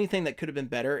 The only thing that could have been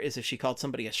better is if she called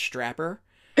somebody a strapper,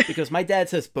 because my dad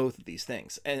says both of these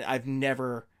things, and I've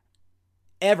never,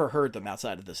 ever heard them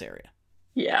outside of this area.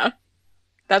 Yeah,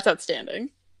 that's outstanding.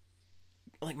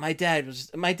 Like my dad,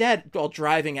 while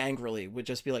driving angrily, would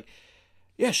just be like,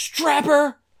 yeah,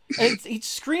 strapper! And he'd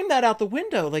scream that out the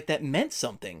window like that meant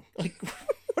something. Like,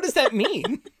 what does that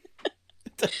mean?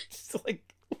 It's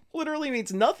like, literally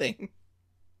means nothing.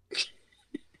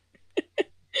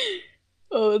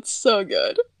 Oh, it's so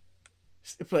good.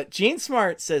 But Gene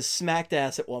Smart says smacked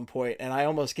ass at one point, and I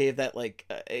almost gave that like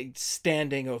a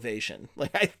standing ovation.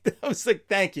 Like I was like,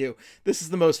 thank you. This is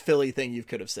the most Philly thing you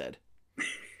could have said.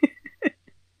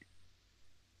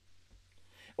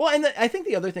 Well, and I think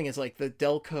the other thing is like the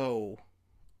Delco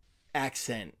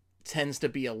accent tends to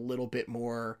be a little bit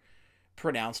more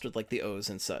pronounced with like the O's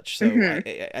and such. So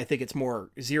I think it's more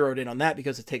zeroed in on that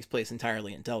because it takes place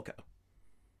entirely in Delco.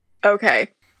 Okay.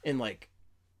 In like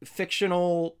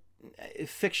fictional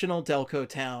Delco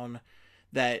town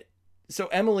that, so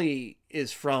Emily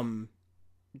is from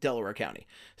Delaware County.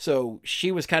 So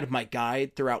she was kind of my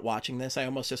guide throughout watching this. I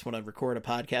almost just want to record a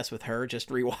podcast with her, just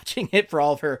rewatching it for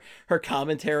all of her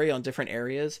commentary on different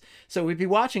areas. So we'd be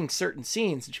watching certain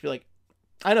scenes and she'd be like,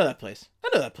 I know that place.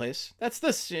 That's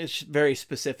this. It's very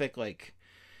specific. Like,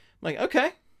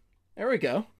 okay, there we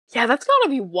go. Yeah, that's gotta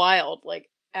be wild. Like,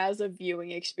 as a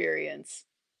viewing experience,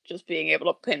 just being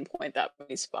able to pinpoint that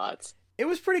many spots. It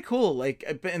was pretty cool. Like,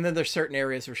 and then there's certain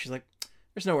areas where she's like,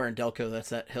 there's nowhere in Delco that's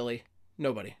that hilly.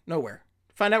 Nowhere.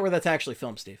 Find out where that's actually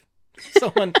filmed, Steve. So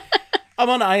when I'm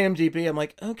on IMDb, I'm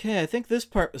like, okay, I think this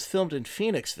part was filmed in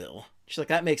Phoenixville. She's like,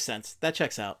 that makes sense. That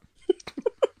checks out.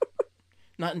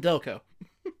 Not in Delco.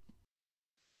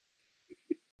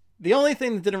 The only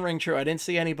thing that didn't ring true, I didn't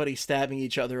see anybody stabbing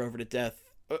each other over to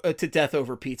death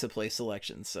over pizza place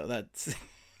selections. So that's the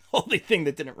only thing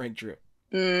that didn't ring true.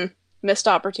 Missed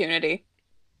opportunity.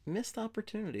 Missed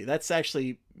opportunity. That's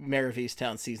actually Mayor of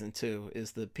Easttown season 2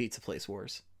 is the pizza place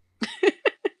wars.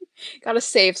 Gotta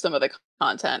save some of the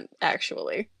content,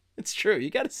 actually. It's true. You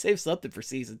gotta save something for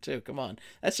season 2. Come on.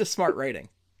 That's just smart writing.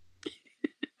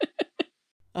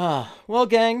 Well,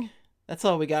 gang, that's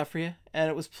all we got for you. And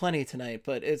it was plenty tonight,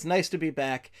 but it's nice to be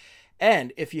back.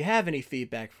 And if you have any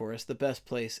feedback for us, the best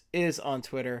place is on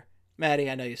Twitter.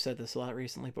 Maddie, I know you said this a lot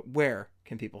recently, but where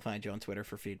can people find you on Twitter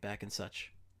for feedback and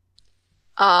such?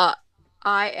 I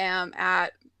am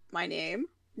at my name,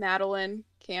 Madeline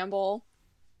Campbell,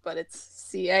 but it's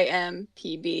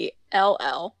CAMPBLL.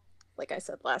 Like I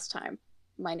said last time,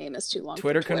 my name is too long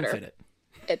Twitter for Twitter. couldn't fit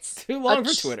it. It's too long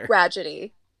for Twitter.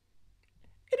 Tragedy.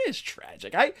 It is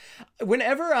tragic.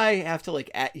 Whenever I have to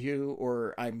like at you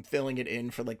or I'm filling it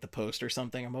in for like the post or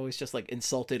something, I'm always just like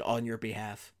insulted on your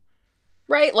behalf.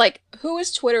 Right? Like, who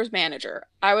is Twitter's manager?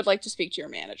 I would like to speak to your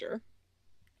manager.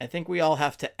 I think we all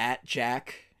have to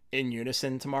 @Jack in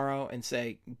unison tomorrow and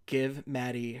say, give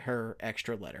Maddie her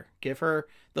extra letter. Give her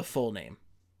the full name.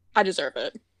 I deserve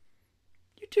it.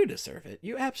 You do deserve it.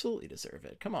 You absolutely deserve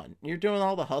it. Come on. You're doing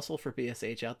all the hustle for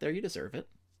BSH out there. You deserve it.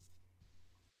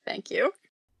 Thank you.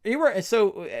 You were,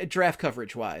 so draft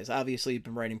coverage wise, obviously you've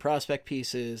been writing prospect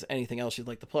pieces. Anything else you'd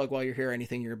like to plug while you're here?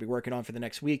 Anything you're going to be working on for the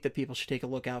next week that people should take a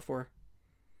look out for?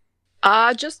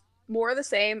 Just more of the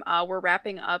same. We're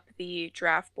wrapping up the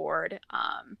draft board.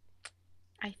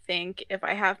 I think if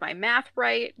I have my math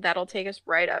right, that'll take us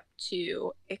right up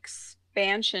to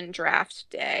expansion draft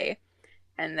day.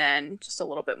 And then just a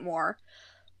little bit more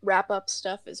wrap up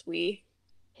stuff as we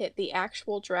hit the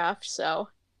actual draft. So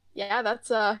yeah, that's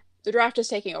the draft is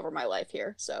taking over my life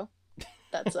here. So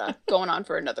that's going on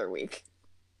for another week.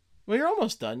 Well, you're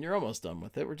almost done. You're almost done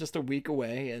with it. We're just a week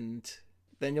away and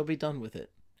then you'll be done with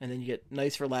it. And then you get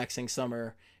nice relaxing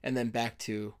summer and then back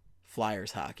to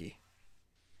Flyers hockey.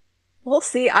 We'll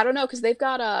see. I don't know, because they've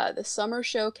got the summer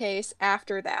showcase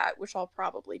after that, which I'll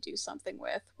probably do something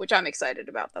with, which I'm excited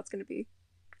about. That's going to be,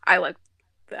 I like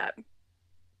that.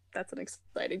 That's an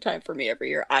exciting time for me every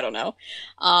year. I don't know.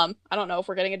 I don't know if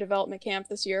we're getting a development camp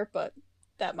this year, but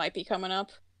that might be coming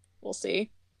up. We'll see.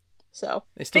 So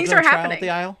they still things are trial happening. At the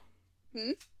Isle?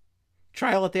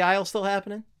 Trial at the Isle still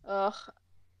happening? Ugh.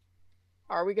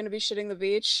 Are we going to be shitting the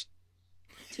beach?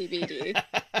 TBD.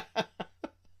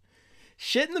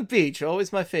 Shit in the beach,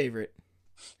 always my favorite.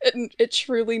 It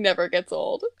truly never gets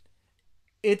old.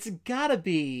 It's gotta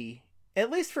be,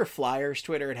 at least for Flyers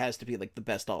Twitter, it has to be like the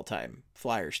best all-time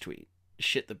Flyers tweet.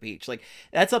 Shit the beach. Like,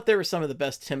 that's up there with some of the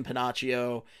best Tim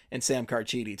Panaccio and Sam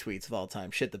Carchidi tweets of all time.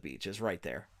 Shit the beach is right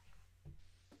there.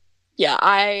 Yeah,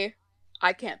 I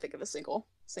can't think of a single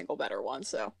better one,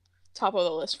 so top of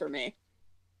the list for me.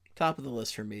 Top of the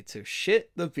list for me too. Shit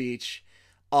the beach,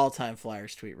 all-time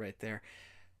Flyers tweet right there.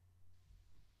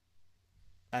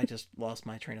 I just lost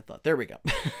my train of thought. There we go.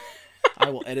 I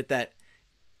will edit that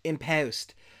in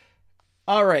post.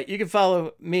 All right, you can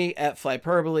follow me at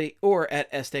Flyperbole or at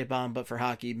Esteban, but for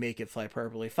hockey, make it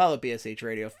Flyperbole. Follow BSH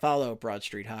Radio. Follow Broad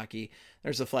Street Hockey.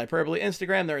 There's a Flyperbole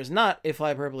Instagram. There is not a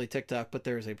Flyperbole TikTok, but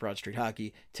there is a Broad Street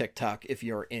Hockey TikTok if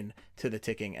you're into the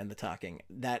ticking and the talking.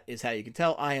 That is how you can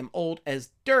tell I am old as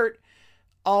dirt.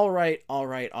 All right.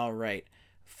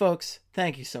 Folks,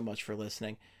 thank you so much for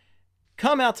listening.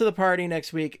 Come out to the party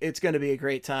next week. It's going to be a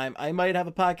great time. I might have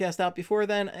a podcast out before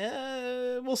then.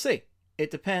 We'll see. It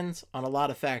depends on a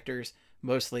lot of factors,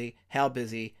 mostly how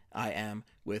busy I am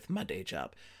with my day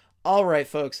job. All right,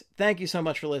 folks. Thank you so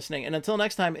much for listening. And until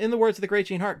next time, in the words of the great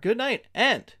Gene Hart, good night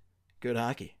and good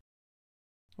hockey.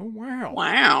 Oh, wow.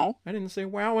 Wow. I didn't say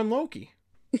wow and Loki.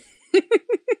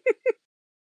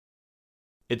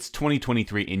 It's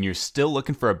 2023 and you're still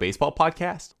looking for a baseball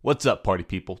podcast? What's up, party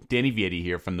people? Danny Vietti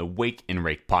here from the Wake and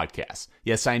Rake podcast.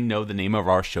 Yes, I know the name of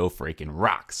our show freaking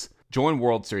rocks. Join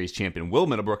World Series champion Will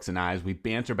Middlebrooks and I as we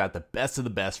banter about the best of the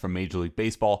best from Major League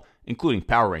Baseball, including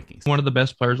power rankings, one of the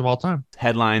best players of all time,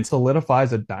 headlines,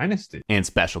 solidifies a dynasty, and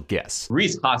special guests.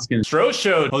 Rhys Hoskins, Stro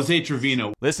Show, Jose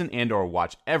Trevino. Listen and or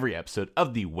watch every episode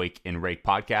of the Wake and Rake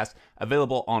podcast,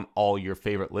 available on all your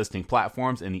favorite listening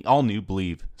platforms and the all-new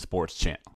Believe Sports channel.